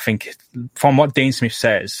again, I think from what Dean Smith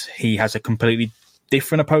says, he has a completely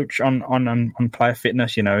different approach on player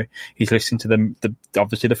fitness. He's listening to the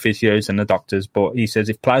obviously the physios and the doctors, but he says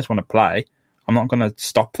if players want to play, I'm not going to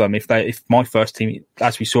stop them. If my first team,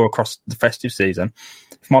 as we saw across the festive season,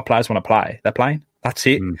 if my players want to play, they're playing. That's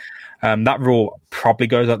it. That rule probably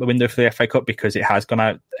goes out the window for the FA Cup because it has gone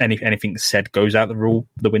out. Anything said goes out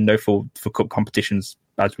the window for cup competitions.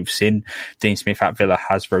 As we've seen, Dean Smith at Villa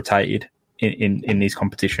has rotated in these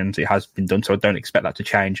competitions. It has been done, so I don't expect that to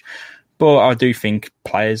change. But I do think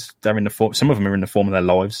players, they're in the form. Some of them are in the form of their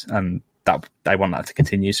lives, and that they want that to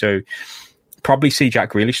continue. So probably see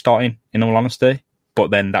Jack Grealish starting, in all honesty,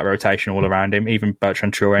 but then that rotation all around him. Even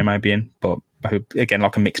Bertrand Traore may be in, but again,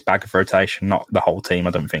 like a mixed bag of rotation, not the whole team,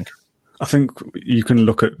 I don't think. I think you can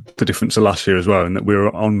look at the difference of last year as well, and that we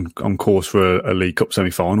were on course for a League Cup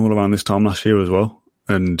semi-final around this time last year as well.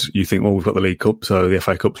 And you think, well, we've got the League Cup, so the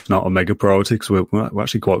FA Cup's not a mega priority because we're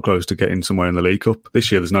actually quite close to getting somewhere in the League Cup.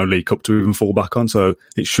 This year, there's no League Cup to even fall back on, so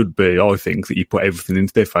it should be, I think, that you put everything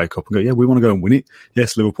into the FA Cup and go, we want to go and win it.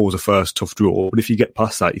 Yes, Liverpool's a first tough draw, but if you get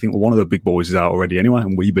past that, you think, well, one of the big boys is out already anyway,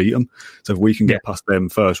 and we beat them. So if we can get past them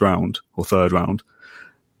first round or third round,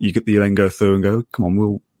 you then go through and go, come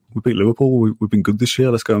on, we beat Liverpool. We've been good this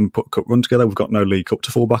year. Let's go and put a cup run together. We've got no League Cup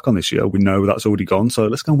to fall back on this year. We know that's already gone. So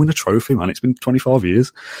let's go and win a trophy, man. It's been 25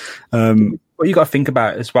 years. What you got to think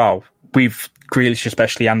about as well, with Grealish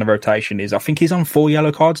especially and the rotation, is I think he's on 4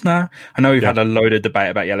 yellow cards now. I know we've had a load of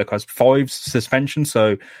debate about yellow cards, 5 suspension.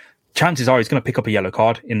 So chances are he's going to pick up a yellow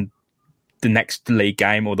card in the next league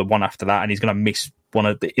game or the one after that, and he's going to miss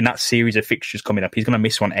in that series of fixtures coming up. He's going to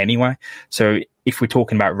miss one anyway. So if we're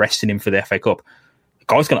talking about resting him for the FA Cup,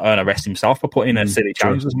 guy's going to earn a rest himself by putting in a silly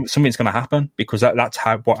challenge. Something's going to happen because that's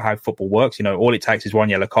how football works. All it takes is one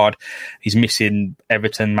yellow card. He's missing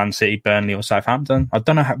Everton, Man City, Burnley, or Southampton. I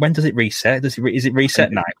don't know when does it reset. Is it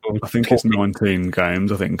reset now? I think it's 19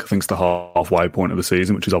 games. I think it's the halfway point of the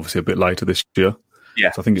season, which is obviously a bit later this year.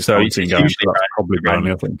 Yeah, so I think it's 19 games. So that's probably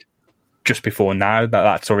Burnley. I think just before now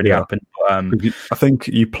that's already happened. I think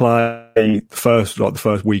you play the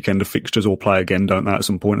first weekend of fixtures or play again, don't they, at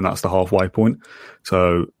some point, and that's the halfway point.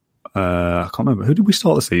 So I can't remember, who did we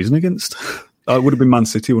start the season against? It would have been Man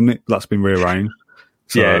City, wouldn't it? That's been rearranged.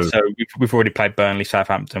 So we've already played Burnley,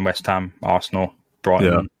 Southampton, West Ham, Arsenal,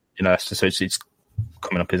 Brighton, so it's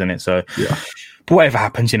coming up, isn't it? So, but whatever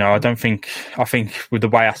happens, I think with the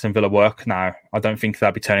way Aston Villa work now, I don't think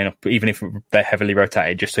they'll be turning up, even if they're heavily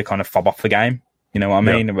rotated, just to kind of fob off the game. You know what I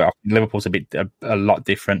mean? Liverpool's a lot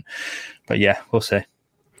different, but we'll see.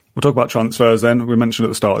 We'll talk about transfers then. We mentioned at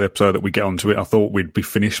the start of the episode that we get onto it. I thought we'd be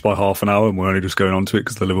finished by half an hour, and we're only just going on to it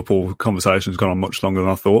because the Liverpool conversation's gone on much longer than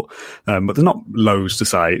I thought. But there's not loads to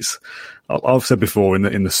say. I've said before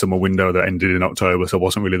in the summer window that ended in October, so it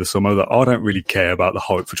wasn't really the summer, that I don't really care about the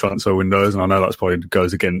hype for transfer windows, and I know that's probably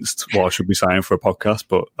goes against what I should be saying for a podcast,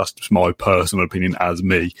 but that's just my personal opinion as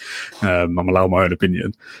me. I'm allowed my own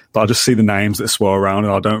opinion. But I just see the names that swirl around,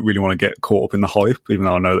 and I don't really want to get caught up in the hype, even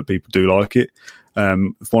though I know that people do like it.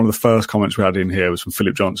 One of the first comments we had in here was from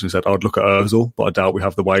Philip Johnson, who said, I'd look at Ozil, but I doubt we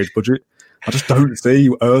have the wage budget. I just don't see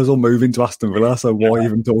Ozil moving to Aston Villa, so why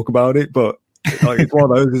even talk about it? But it's one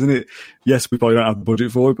of those, isn't it? Yes, we probably don't have the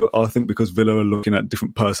budget for it, but I think because Villa are looking at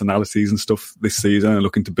different personalities and stuff this season and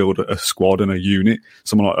looking to build a squad and a unit,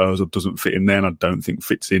 someone like Ozil doesn't fit in there, and I don't think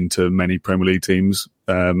fits into many Premier League teams'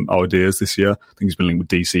 ideas this year. I think he's been linked with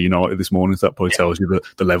DC United this morning, so that probably tells you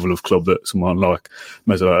the level of club that someone like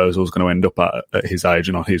Mesut Ozil is going to end up at his age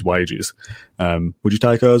and on his wages. Would you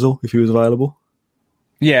take Ozil if he was available?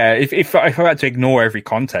 Yeah, if I had to ignore every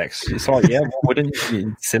context, it's like, wouldn't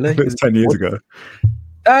you? Silly. It's 10 years ago.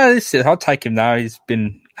 I'll take him now. He's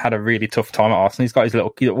had a really tough time at Arsenal. He's got his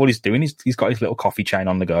little, all he's doing is he's got his little coffee chain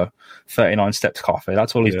on the go, 39 steps coffee.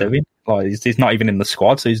 That's all he's doing. Like he's not even in the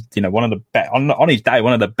squad. So he's one of the better on his day,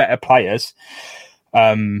 one of the better players.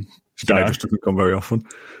 Just doesn't come very often.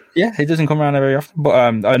 Yeah, he doesn't come around very often.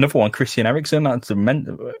 But another one, Christian Eriksen. That's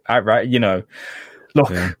outright.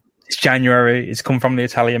 Look. Yeah. It's January. It's come from the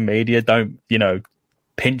Italian media. Don't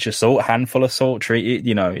pinch of salt, handful of salt. Treat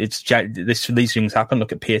it. These things happen.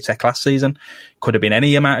 Look at Piatek last season. Could have been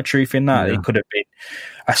any amount of truth in that. Yeah. It could have been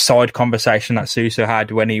a side conversation that Sousa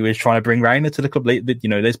had when he was trying to bring Reina to the club.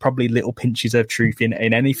 There's probably little pinches of truth in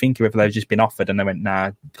anything. Whether they've just been offered and they went,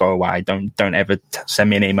 nah, go away. Don't ever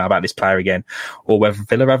send me an email about this player again. Or whether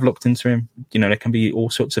Villa have looked into him. There can be all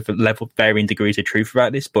sorts of varying degrees of truth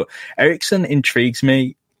about this. But Eriksen intrigues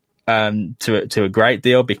me. To a great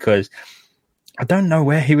deal, because I don't know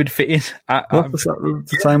where he would fit in.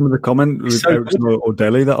 The same with the comment with Eriksen or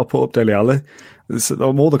Dele that I put up, Dele Alli.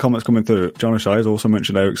 All the comments coming through. John O'Shea has also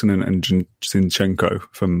mentioned Eriksen and Zinchenko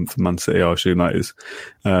from Man City, I assume that is.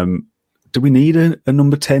 Do we need a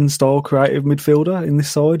number 10 style creative midfielder in this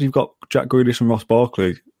side? You've got Jack Grealish and Ross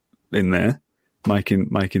Barkley in there making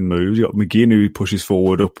moves. You've got McGinn, who pushes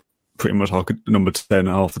forward up pretty much like a number 10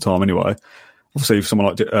 half the time anyway. Obviously, if someone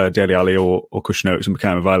like Dele Alli or Christian Eriksen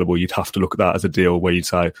became available, you'd have to look at that as a deal where you'd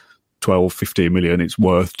say 12, 15 million, it's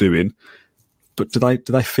worth doing. But do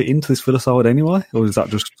they fit into this Villa side anyway? Or is that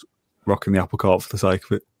just rocking the apple cart for the sake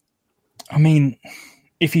of it? I mean,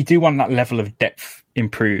 if you do want that level of depth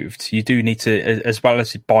improved, you do need to, as well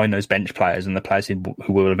as buying those bench players and the players who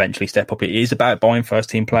will eventually step up, it is about buying first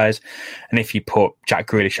team players. And if you put Jack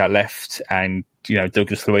Grealish at left and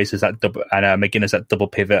Douglas Luiz is that double, and McGinn is that double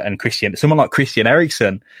pivot, and someone like Christian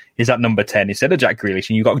Eriksen is at number 10 instead of Jack Grealish,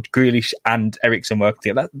 and you've got Grealish and Eriksen working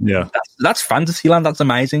together. That's fantasy land. That's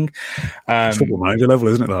amazing. It's football manager level,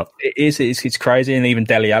 isn't it? That it is. It's crazy, and even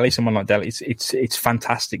Dele Alli, someone like Dele, it's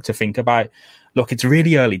fantastic to think about. Look, it's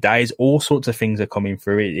really early days. All sorts of things are coming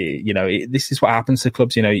through. This is what happens to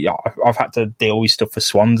clubs. I've had to deal with stuff for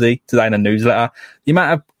Swansea today in a newsletter. The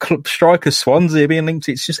amount of club strikers Swansea being linked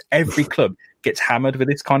to, it's just every club gets hammered with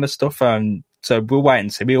this kind of stuff. So we'll wait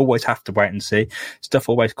and see. We always have to wait and see. Stuff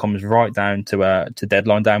always comes right down to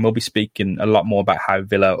deadline day. And we'll be speaking a lot more about how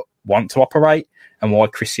Villa want to operate and why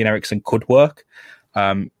Christian Eriksen could work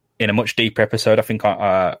in a much deeper episode, I think,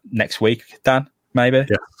 next week, Dan, maybe?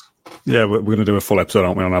 Yeah, we're going to do a full episode,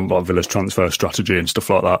 aren't we, on Villa's transfer strategy and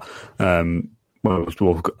stuff like that.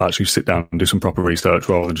 We'll actually sit down and do some proper research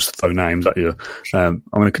rather than just throw names at you. I'm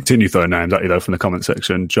going to continue throwing names at you, though, from the comment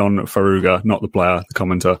section. John Faruga, not the player, the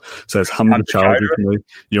commenter, says Hamza Chowdhury,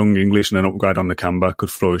 young English and an upgrade on the Nakamba,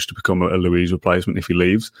 could flourish to become a Luiz replacement if he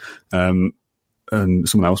leaves. And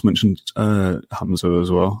someone else mentioned Hamza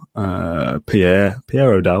as well. Pierre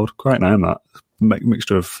O'Dowd, great name, that.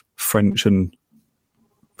 Mixture of French and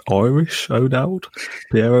Irish O'Dowd,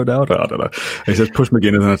 Pierre O'Dowd. I don't know. He says push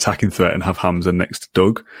McGinn as an attacking threat and have Hamza next to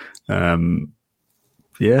Doug.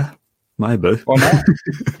 Yeah, maybe. Why not?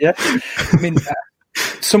 Yeah, I mean,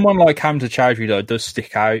 someone like Hamza Chowdhury though does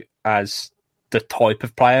stick out as the type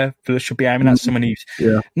of player Villa should be aiming at. Someone who's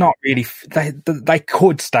not really. They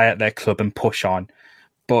could stay at their club and push on,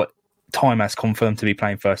 but time has come for them to be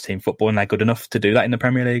playing first team football, and they're good enough to do that in the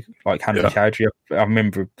Premier League. Like Hamza Chowdhury, I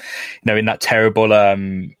remember, in that terrible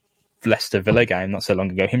Leicester Villa game not so long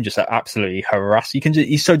ago, him just absolutely harass.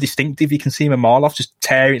 He's so distinctive. You can see him a mile off, just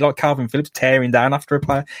tearing, like Calvin Phillips, tearing down after a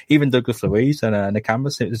player. Even Douglas Luiz and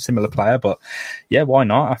Nakamba, a similar player. But yeah, why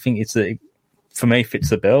not? I think for me, fits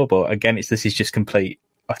the bill. But again, this is just complete,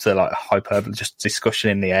 utter like hyperbole, just discussion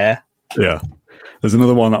in the air. Yeah. There's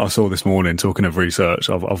another one that I saw this morning, talking of research.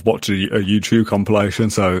 I've watched a YouTube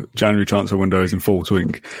compilation, so January transfer window is in full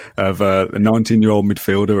swing, of a 19-year-old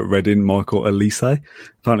midfielder at Reading, Michael Elise.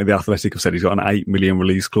 Apparently The Athletic have said he's got an 8 million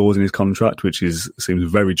release clause in his contract, which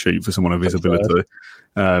seems very cheap for someone of his ability.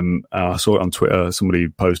 I saw it on Twitter. Somebody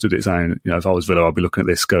posted it saying, if I was Villa, I'd be looking at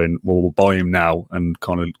this going, well, we'll buy him now and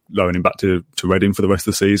kind of loan him back to Reading for the rest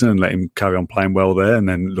of the season and let him carry on playing well there, and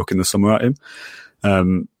then look in the summer at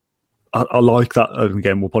him. I like that. And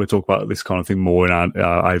again, we'll probably talk about this kind of thing more in our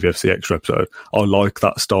AVFC Extra episode. I like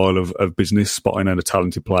that style of business, spotting a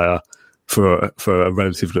talented player for a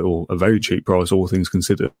a very cheap price, all things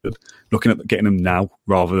considered. Looking at getting them now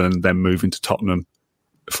rather than them moving to Tottenham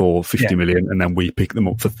for 50 million and then we pick them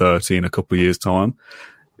up for 30 in a couple of years' time.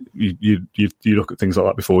 You look at things like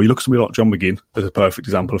that before. You look at somebody like John McGinn as a perfect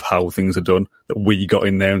example of how things are done. That we got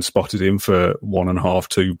in there and spotted him for 1.5,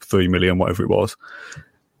 2, 3 million, whatever it was.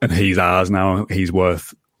 And he's ours now. He's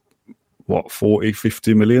worth, 40,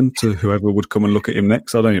 50 million to whoever would come and look at him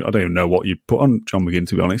next. I don't even know what you'd put on John McGinn,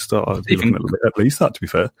 to be honest. I'd be looking at least that, to be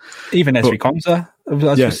fair. Even Ezri Konsa.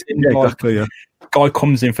 Exactly. Guy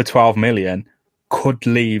comes in for 12 million, could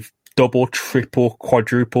leave double, triple,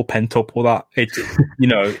 quadruple, pentuple that. It's,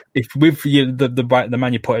 if with the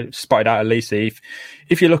man you spotted out at least, if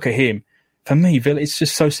you look at him, for me, Villa, it's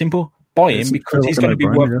just so simple. Buy him because he's going to be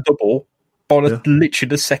worth double. Literally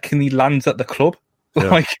the second he lands at the club.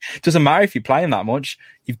 Like, it doesn't matter if you're playing that much.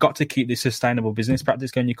 You've got to keep this sustainable business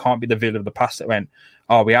practice going. You can't be the Villa of the past that went,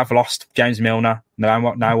 we have lost James Milner. Now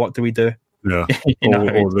what do we do? Yeah.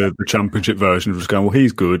 or the Championship version of just going, well,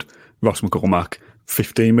 he's good. Ross McCormack,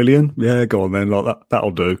 15 million. Yeah, go on then. Like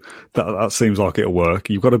that'll do. That seems like it'll work.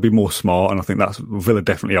 You've got to be more smart, and I think that's Villa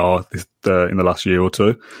definitely are in the last year or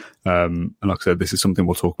two. And like I said, this is something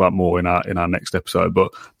we'll talk about more in our next episode.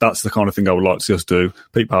 But that's the kind of thing I would like to see us do.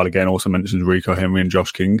 Pete Powell again also mentions Rico Henry and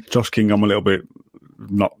Josh King. Josh King, I'm a little bit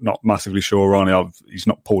not massively sure on. He's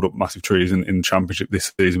not pulled up massive trees in the Championship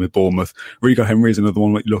this season with Bournemouth. Rico Henry is another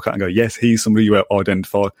one that you look at and go, yes, he's somebody you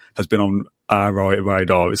identify, has been on our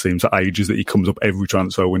radar, it seems, for ages, that he comes up every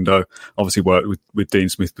transfer window. Obviously worked with Dean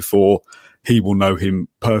Smith before. He will know him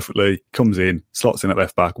perfectly. Comes in, slots in at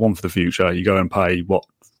left back, one for the future. You go and pay,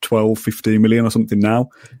 12, 15 million or something now.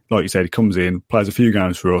 Like you said, he comes in, plays a few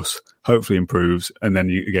games for us, hopefully improves, and then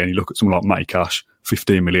you look at someone like Matty Cash,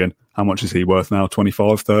 15 million. How much is he worth now?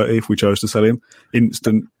 25, 30 if we chose to sell him.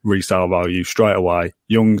 Instant resale value straight away.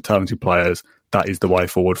 Young, talented players. That is the way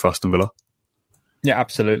forward for Aston Villa. Yeah,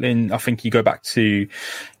 absolutely. And I think you go back to,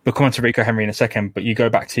 we'll come on to Rico Henry in a second, but you go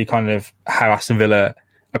back to kind of how Aston Villa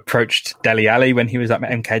approached Dele Alli when he was at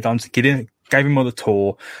MK Dons. Gave him all the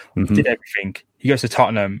tour, did everything. He goes to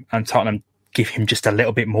Tottenham, and Tottenham give him just a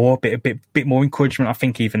little bit more, a bit more encouragement. I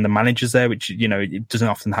think even the managers there, which, it doesn't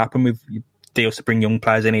often happen with deals to bring young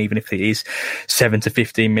players in, even if it is 7 to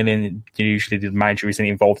 15 million, usually the manager isn't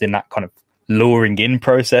involved in that kind of luring in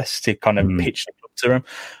process to kind of pitch the club to him.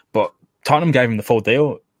 But Tottenham gave him the full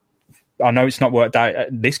deal. I know it's not worked out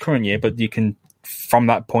this current year, but you can, from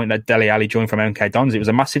that point that Dele Alli joined from MK Dons, it was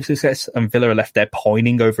a massive success, and Villa are left there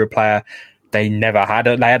pining over a player they never had.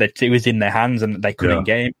 It was in their hands and they couldn't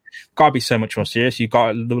get him. Got to be so much more serious. You've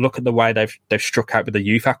got to look at the way they've struck out with the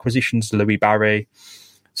youth acquisitions. Louis Barry,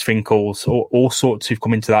 Svinkles, all sorts who've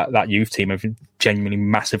come into that youth team have genuinely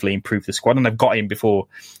massively improved the squad, and they've got in before,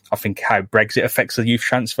 I think, how Brexit affects the youth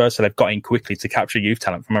transfer, so they've got in quickly to capture youth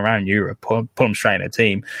talent from around Europe, pull them straight in a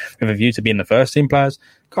team with a view to being the first team players.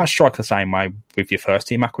 Got to strike the same way with your first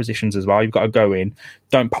team acquisitions as well. You've got to go in,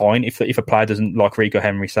 don't pine if a player doesn't, like Rico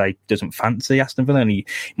Henry, say, doesn't fancy Aston Villa and he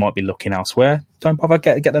might be looking elsewhere. Don't bother,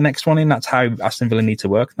 get the next one in. That's how Aston Villa need to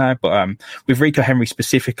work now. But with Rico Henry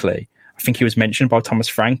specifically, I think he was mentioned by Thomas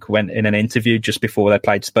Frank when in an interview just before they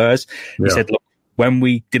played Spurs. He said, look, when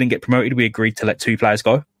we didn't get promoted, we agreed to let 2 players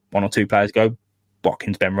go, 1 or 2 players go,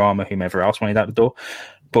 Watkins, Benrahma, whomever else wanted out the door.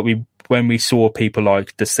 But when we saw people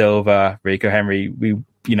like De Silva, Rico Henry,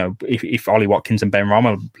 if Ollie Watkins and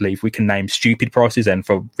Benrahma leave, we can name stupid prices then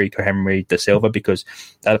for Rico Henry, De Silva, because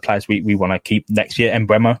they're the players we want to keep next year. And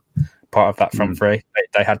Mbeumo, part of that front three,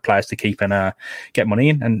 they had players to keep and get money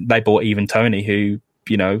in, and they bought even Tony, who,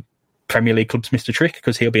 Premier League clubs missed a trick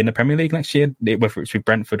because he'll be in the Premier League next year, whether it's with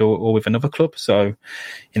Brentford or with another club. So,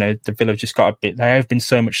 the Villa have just got a bit. They have been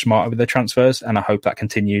so much smarter with their transfers, and I hope that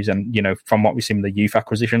continues. And from what we've seen with the youth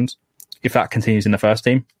acquisitions, if that continues in the first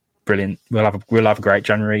team, brilliant. We'll have a great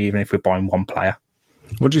January, even if we're buying one player.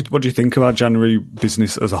 What do you think about January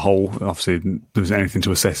business as a whole? Obviously, there isn't anything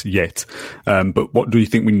to assess yet. But what do you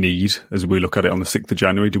think we need as we look at it on the 6th of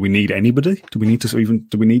January? Do we need anybody? Do we need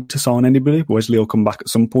to sign anybody? Wesley will come back at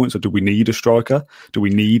some point. So do we need a striker? Do we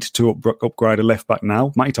need to upgrade a left back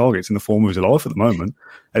now? Matty Targett's in the form of his life at the moment.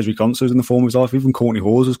 Ezri Konsa's in the form of his life. Even Courtney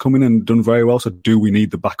Hawes has come in and done very well. So do we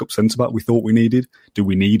need the backup centre back we thought we needed? Do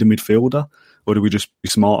we need a midfielder? Or do we just be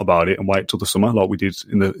smart about it and wait till the summer, like we did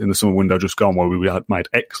in the summer window just gone, where we had made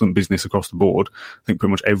excellent business across the board? I think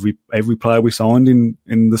pretty much every player we signed in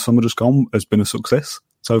the summer just gone has been a success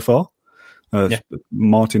so far.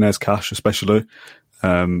 Martinez, Cash especially.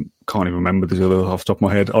 Can't even remember the other off the top of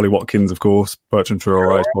my head. Ollie Watkins, of course. Bertrand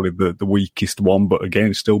Traore is probably the weakest one, but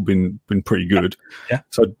again, it's still been pretty good. Yeah.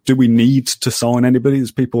 So do we need to sign anybody?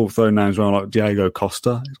 There's people throwing names around like Diego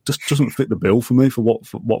Costa. It just doesn't fit the bill for me for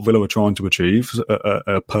what Villa are trying to achieve.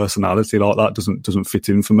 A personality like that doesn't fit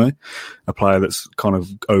in for me. A player that's kind of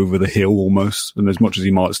over the hill almost, and as much as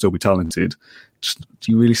he might still be talented,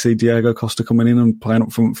 do you really see Diego Costa coming in and playing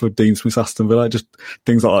up front for Dean Smith's Aston Villa? Just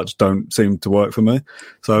things like that just don't seem to work for me.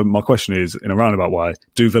 So my question is, in a roundabout way,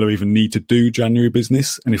 do Villa even need to do January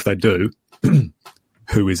business? And if they do,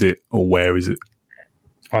 who is it or where is it?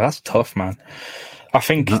 Oh, that's tough, man. I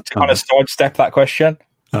think to kind of sidestep that question.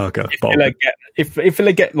 Okay. If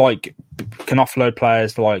Villa get can offload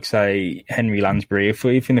players like, say, Henry Lansbury,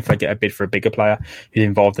 even if they get a bid for a bigger player who's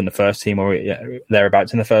involved in the first team or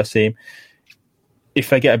thereabouts in the first team, if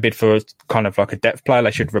they get a bid for kind of like a depth player,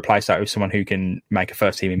 they should replace that with someone who can make a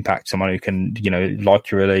first team impact, someone who can, like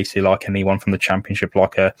your release, like anyone from the Championship,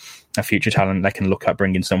 like a future talent they can look at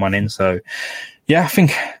bringing someone in. So, yeah, I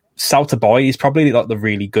think sell to buy is probably like the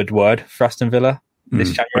really good word for Aston Villa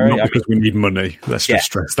this January. Not because we need money. Let's just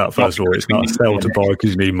stress that first of all. It's not a sell to buy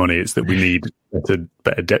because you need money. It's that we need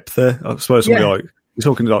better depth there. I suppose you're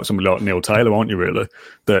talking like somebody like Neil Taylor, aren't you, really?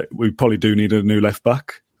 That we probably do need a new left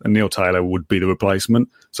back. And Neil Taylor would be the replacement.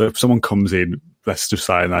 So if someone comes in, let's just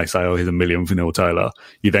say, and they say, "Oh, here's $1 million for Neil Taylor,"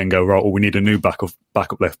 you then go, "Right, well, we need a new backup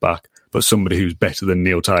left back, but somebody who's better than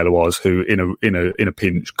Neil Taylor was, who in a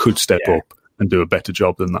pinch could step up and do a better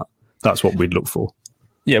job than that." That's what we'd look for.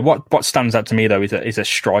 Yeah, what stands out to me though is a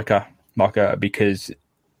striker, because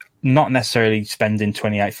not necessarily spending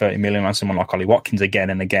 28-30 million on someone like Ollie Watkins again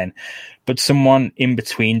and again, but someone in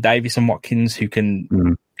between Davies and Watkins who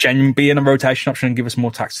can genuinely be in a rotation option and give us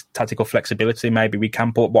more tactical flexibility. Maybe we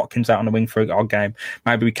can put Watkins out on the wing for our game.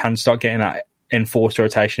 Maybe we can start getting that enforced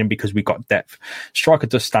rotation because we've got depth. Striker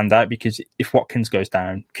does stand out because if Watkins goes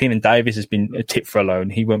down, Keenan Davies has been a tip for a loan.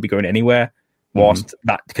 He won't be going anywhere. Whilst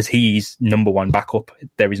that, because he's number one backup,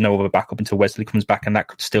 there is no other backup until Wesley comes back, and that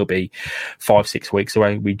could still be 5-6 weeks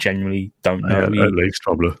away. We genuinely don't know. At least,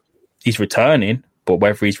 probably. He's returning, but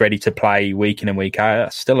whether he's ready to play week in and week out,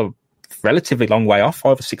 that's still a relatively long way off.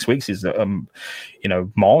 5 or 6 weeks is,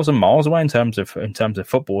 miles and miles away in terms of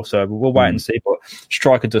football. So we'll wait and see. But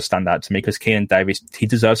striker does stand out to me because Keenan Davies, he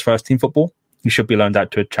deserves first team football. He should be loaned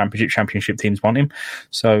out to a championship teams want him,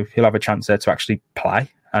 so he'll have a chance there to actually play.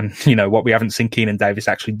 And what we haven't seen Keenan Davies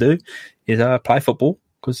actually do is play football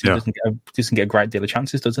because he doesn't get a great deal of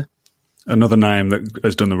chances, does he? Another name that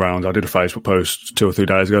has done the rounds. I did a Facebook post 2 or 3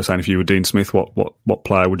 days ago saying if you were Dean Smith, what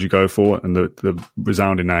player would you go for? And the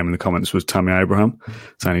resounding name in the comments was Tammy Abraham,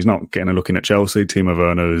 saying he's not getting a look in at Chelsea. Timo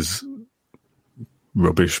Werner is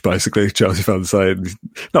rubbish, basically. Chelsea fans say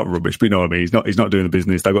not rubbish, but you know what I mean. He's not doing the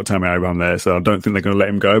business. They've got Tammy Abraham there, so I don't think they're going to let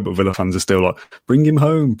him go. But Villa fans are still like, bring him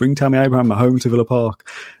home, bring Tammy Abraham home to Villa Park.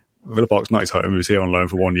 Villa Park's not his home. He was here on loan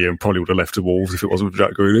for 1 year and probably would have left to Wolves if it wasn't for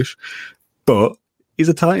Jack Grealish. But he's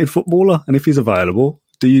a talented footballer, and if he's available,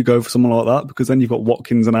 do you go for someone like that? Because then you've got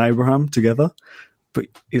Watkins and Abraham together. But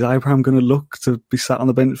is Abraham going to look to be sat on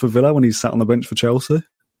the bench for Villa when he's sat on the bench for Chelsea?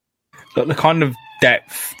 Look, the kind of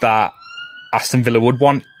depth that Aston Villa would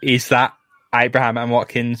want is that Abraham and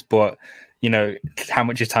Watkins, but how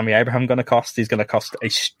much is Tammy Abraham going to cost? He's going to cost a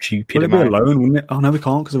stupid amount. Would it be a loan, wouldn't it? Oh no, we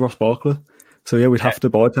can't because of Ross Barkley. So yeah, we'd have to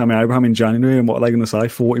buy Tammy Abraham in January, and what are they going to say?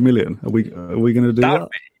 40 million? Are we going to do that?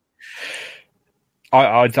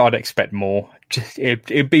 I'd expect more.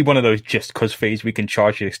 It'd be one of those just cause fees. We can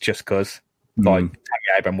charge you just cause. Like Tammy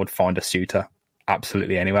Abraham would find a suitor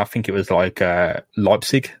absolutely anyway. I think it was like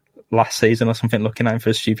Leipzig last season or something, looking at him for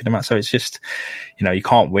a stupid amount. So it's just, you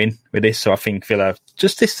can't win with this. So I think Villa,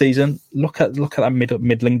 just this season, look at that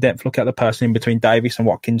middling depth, look at the person in between Davies and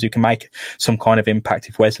Watkins who can make some kind of impact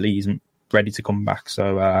if Wesley isn't ready to come back.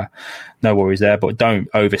 So no worries there, but don't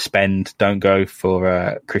overspend. Don't go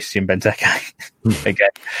for Christian Benteke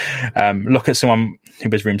again. Look at someone who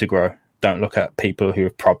has room to grow. Don't look at people who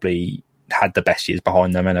have probably had the best years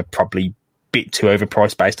behind them and are probably a bit too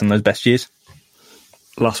overpriced based on those best years.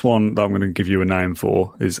 Last one that I'm going to give you a name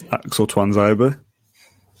for is Axel Tuanzebe.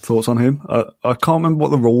 Thoughts on him? I can't remember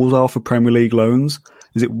what the rules are for Premier League loans.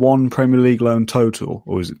 Is it one Premier League loan total,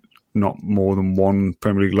 or is it not more than one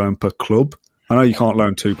Premier League loan per club? I know you can't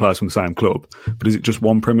loan two players from the same club, but is it just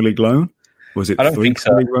one Premier League loan? Or is it three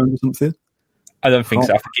Premier League loans or something? I don't think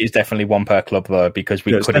so. I think it's definitely one per club, though, because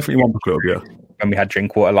it's definitely one per club, yeah. When we had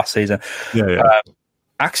Drinkwater last season. Yeah.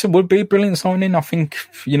 Axel would be a brilliant signing. I think,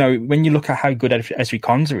 when you look at how good Ezri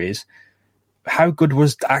Konsa is, how good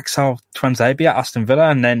was Axel Tuanzebe at Aston Villa?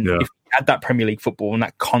 And then if you had that Premier League football and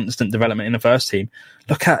that constant development in the first team,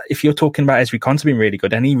 look at, if you're talking about Ezri Konsa being really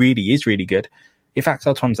good, and he really is really good, if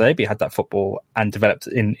Axel Tuanzebe had that football and developed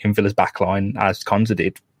in Villa's backline as Konsa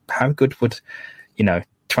did, how good would,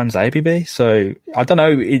 Tuanzebe be? So I don't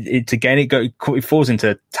know. It falls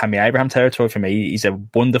into Tammy Abraham territory for me. He's a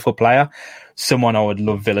wonderful player, someone I would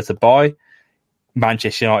love Villa to buy.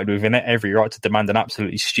 Manchester United within it, every right to demand an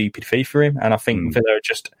absolutely stupid fee for him. And I think Villa are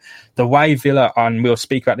just the way Villa, and we'll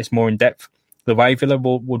speak about this more in depth, the way Villa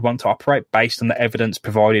would want to operate based on the evidence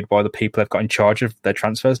provided by the people who've got in charge of their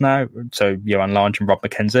transfers now. So Johan Lange and Rob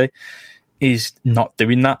McKenzie is not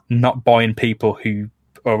doing that, not buying people who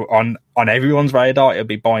are on everyone's radar. It'll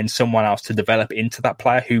be buying someone else to develop into that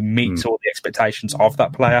player who meets all the expectations of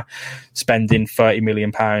that player. Spending £30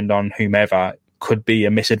 million on whomever could be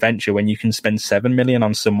a misadventure when you can spend $7 million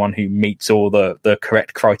on someone who meets all the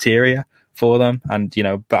correct criteria for them, and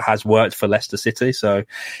but has worked for Leicester City so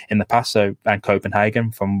in the past, and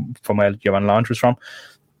Copenhagen from where Johan Lange was from.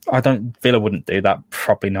 Villa wouldn't do that,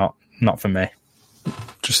 probably not for me.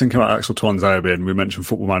 Just thinking about Axel Tuanzebe, and we mentioned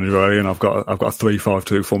Football Manager earlier, and I've got a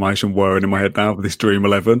 3-5-2 formation whirring in my head now with this Dream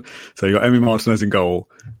 11. So you got Emi Martinez in goal,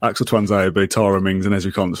 Axel Tuanzebe, Tara Mings, and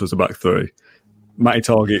Ezri Konsa as the back three. Matty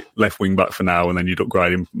Targett left wing back for now, and then you'd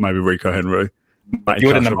upgrade him, maybe Rico Henry.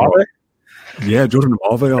 Jordan Marvey? Yeah, Jordan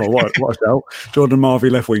Marvey. Oh, what a shout. Jordan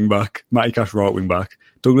Marvey left wing back, Matty Cash right wing back,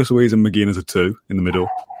 Douglas Luiz and McGinn as a 2 in the middle,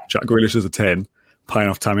 Jack Grealish as a 10, playing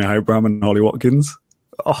off Tammy Abraham and Ollie Watkins.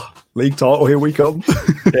 Oh, league title, here we come.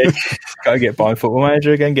 Got to get by Football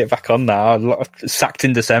Manager again, get back on now. Sacked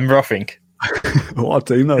in December, I think. What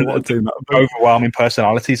a team, though. What a team that would be. Overwhelming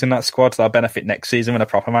personalities in that squad. That'll benefit next season when a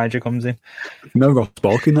proper manager comes in. No Ross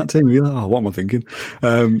Bark in that team either. Oh, what am I thinking?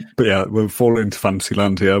 But yeah, we're falling into fantasy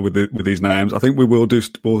land here with these names. I think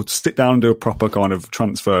we'll sit down and do a proper kind of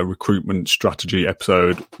transfer recruitment strategy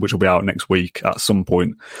episode, which will be out next week at some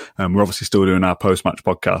point. We're obviously still doing our post-match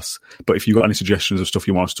podcasts, but if you've got any suggestions of stuff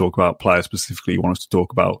you want us to talk about, players specifically you want us to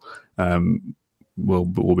talk about,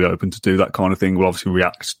 we'll be open to do that kind of thing. We'll obviously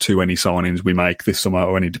react to any signings we make this summer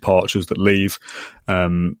or any departures that leave.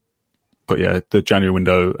 But yeah, the January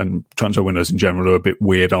window and transfer windows in general are a bit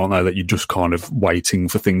weird, aren't they? That you're just kind of waiting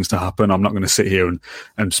for things to happen. I'm not going to sit here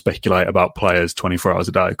and speculate about players 24 hours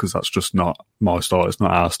a day, because that's just not my style. It's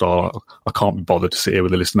not our style. I can't be bothered to sit here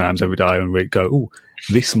with a list of names every day and go, oh,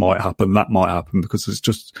 this might happen, that might happen, because we're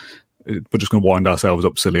just going to wind ourselves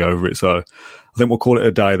up silly over it. So I think we'll call it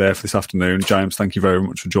a day there for this afternoon. James, thank you very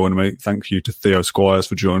much for joining me. Thank you to Theo Squires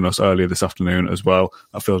for joining us earlier this afternoon as well.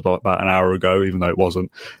 That feels like about an hour ago, even though it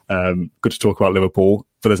wasn't. Good to talk about Liverpool.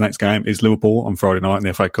 Villa's next game is Liverpool on Friday night in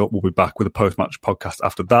the FA Cup. We'll be back with a post-match podcast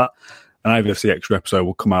after that. An AVFC Extra episode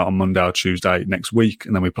will come out on Monday or Tuesday next week,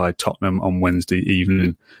 and then we play Tottenham on Wednesday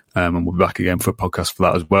evening, and we'll be back again for a podcast for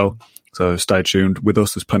that as well. So stay tuned with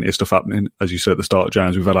us. There's plenty of stuff happening. As you said at the start,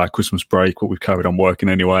 James, we've had our Christmas break, but we've carried on working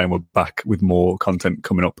anyway, and we're back with more content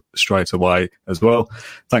coming up straight away as well.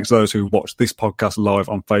 Thanks to those who watched this podcast live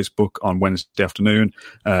on Facebook on Wednesday afternoon,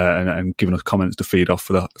 and giving us comments to feed off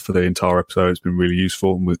for the entire episode. It's been really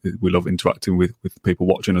useful, and we love interacting with people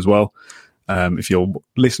watching as well. If you're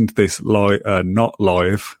listening to this not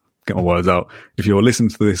live, get my words out. If you're listening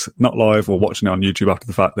to this not live or watching it on YouTube after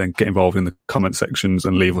the fact, then get involved in the comment sections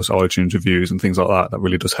and leave us iTunes reviews and things like that. That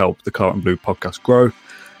really does help the Claret and Blue podcast grow.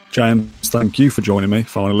 James, thank you for joining me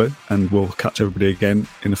finally, and we'll catch everybody again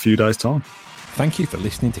in a few days' time. Thank you for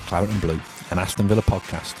listening to Claret and Blue, an Aston Villa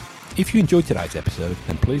podcast. If you enjoyed today's episode,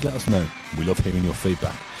 then please let us know. We love hearing your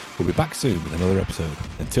feedback. We'll be back soon with another episode.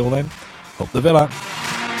 Until then, up the Villa!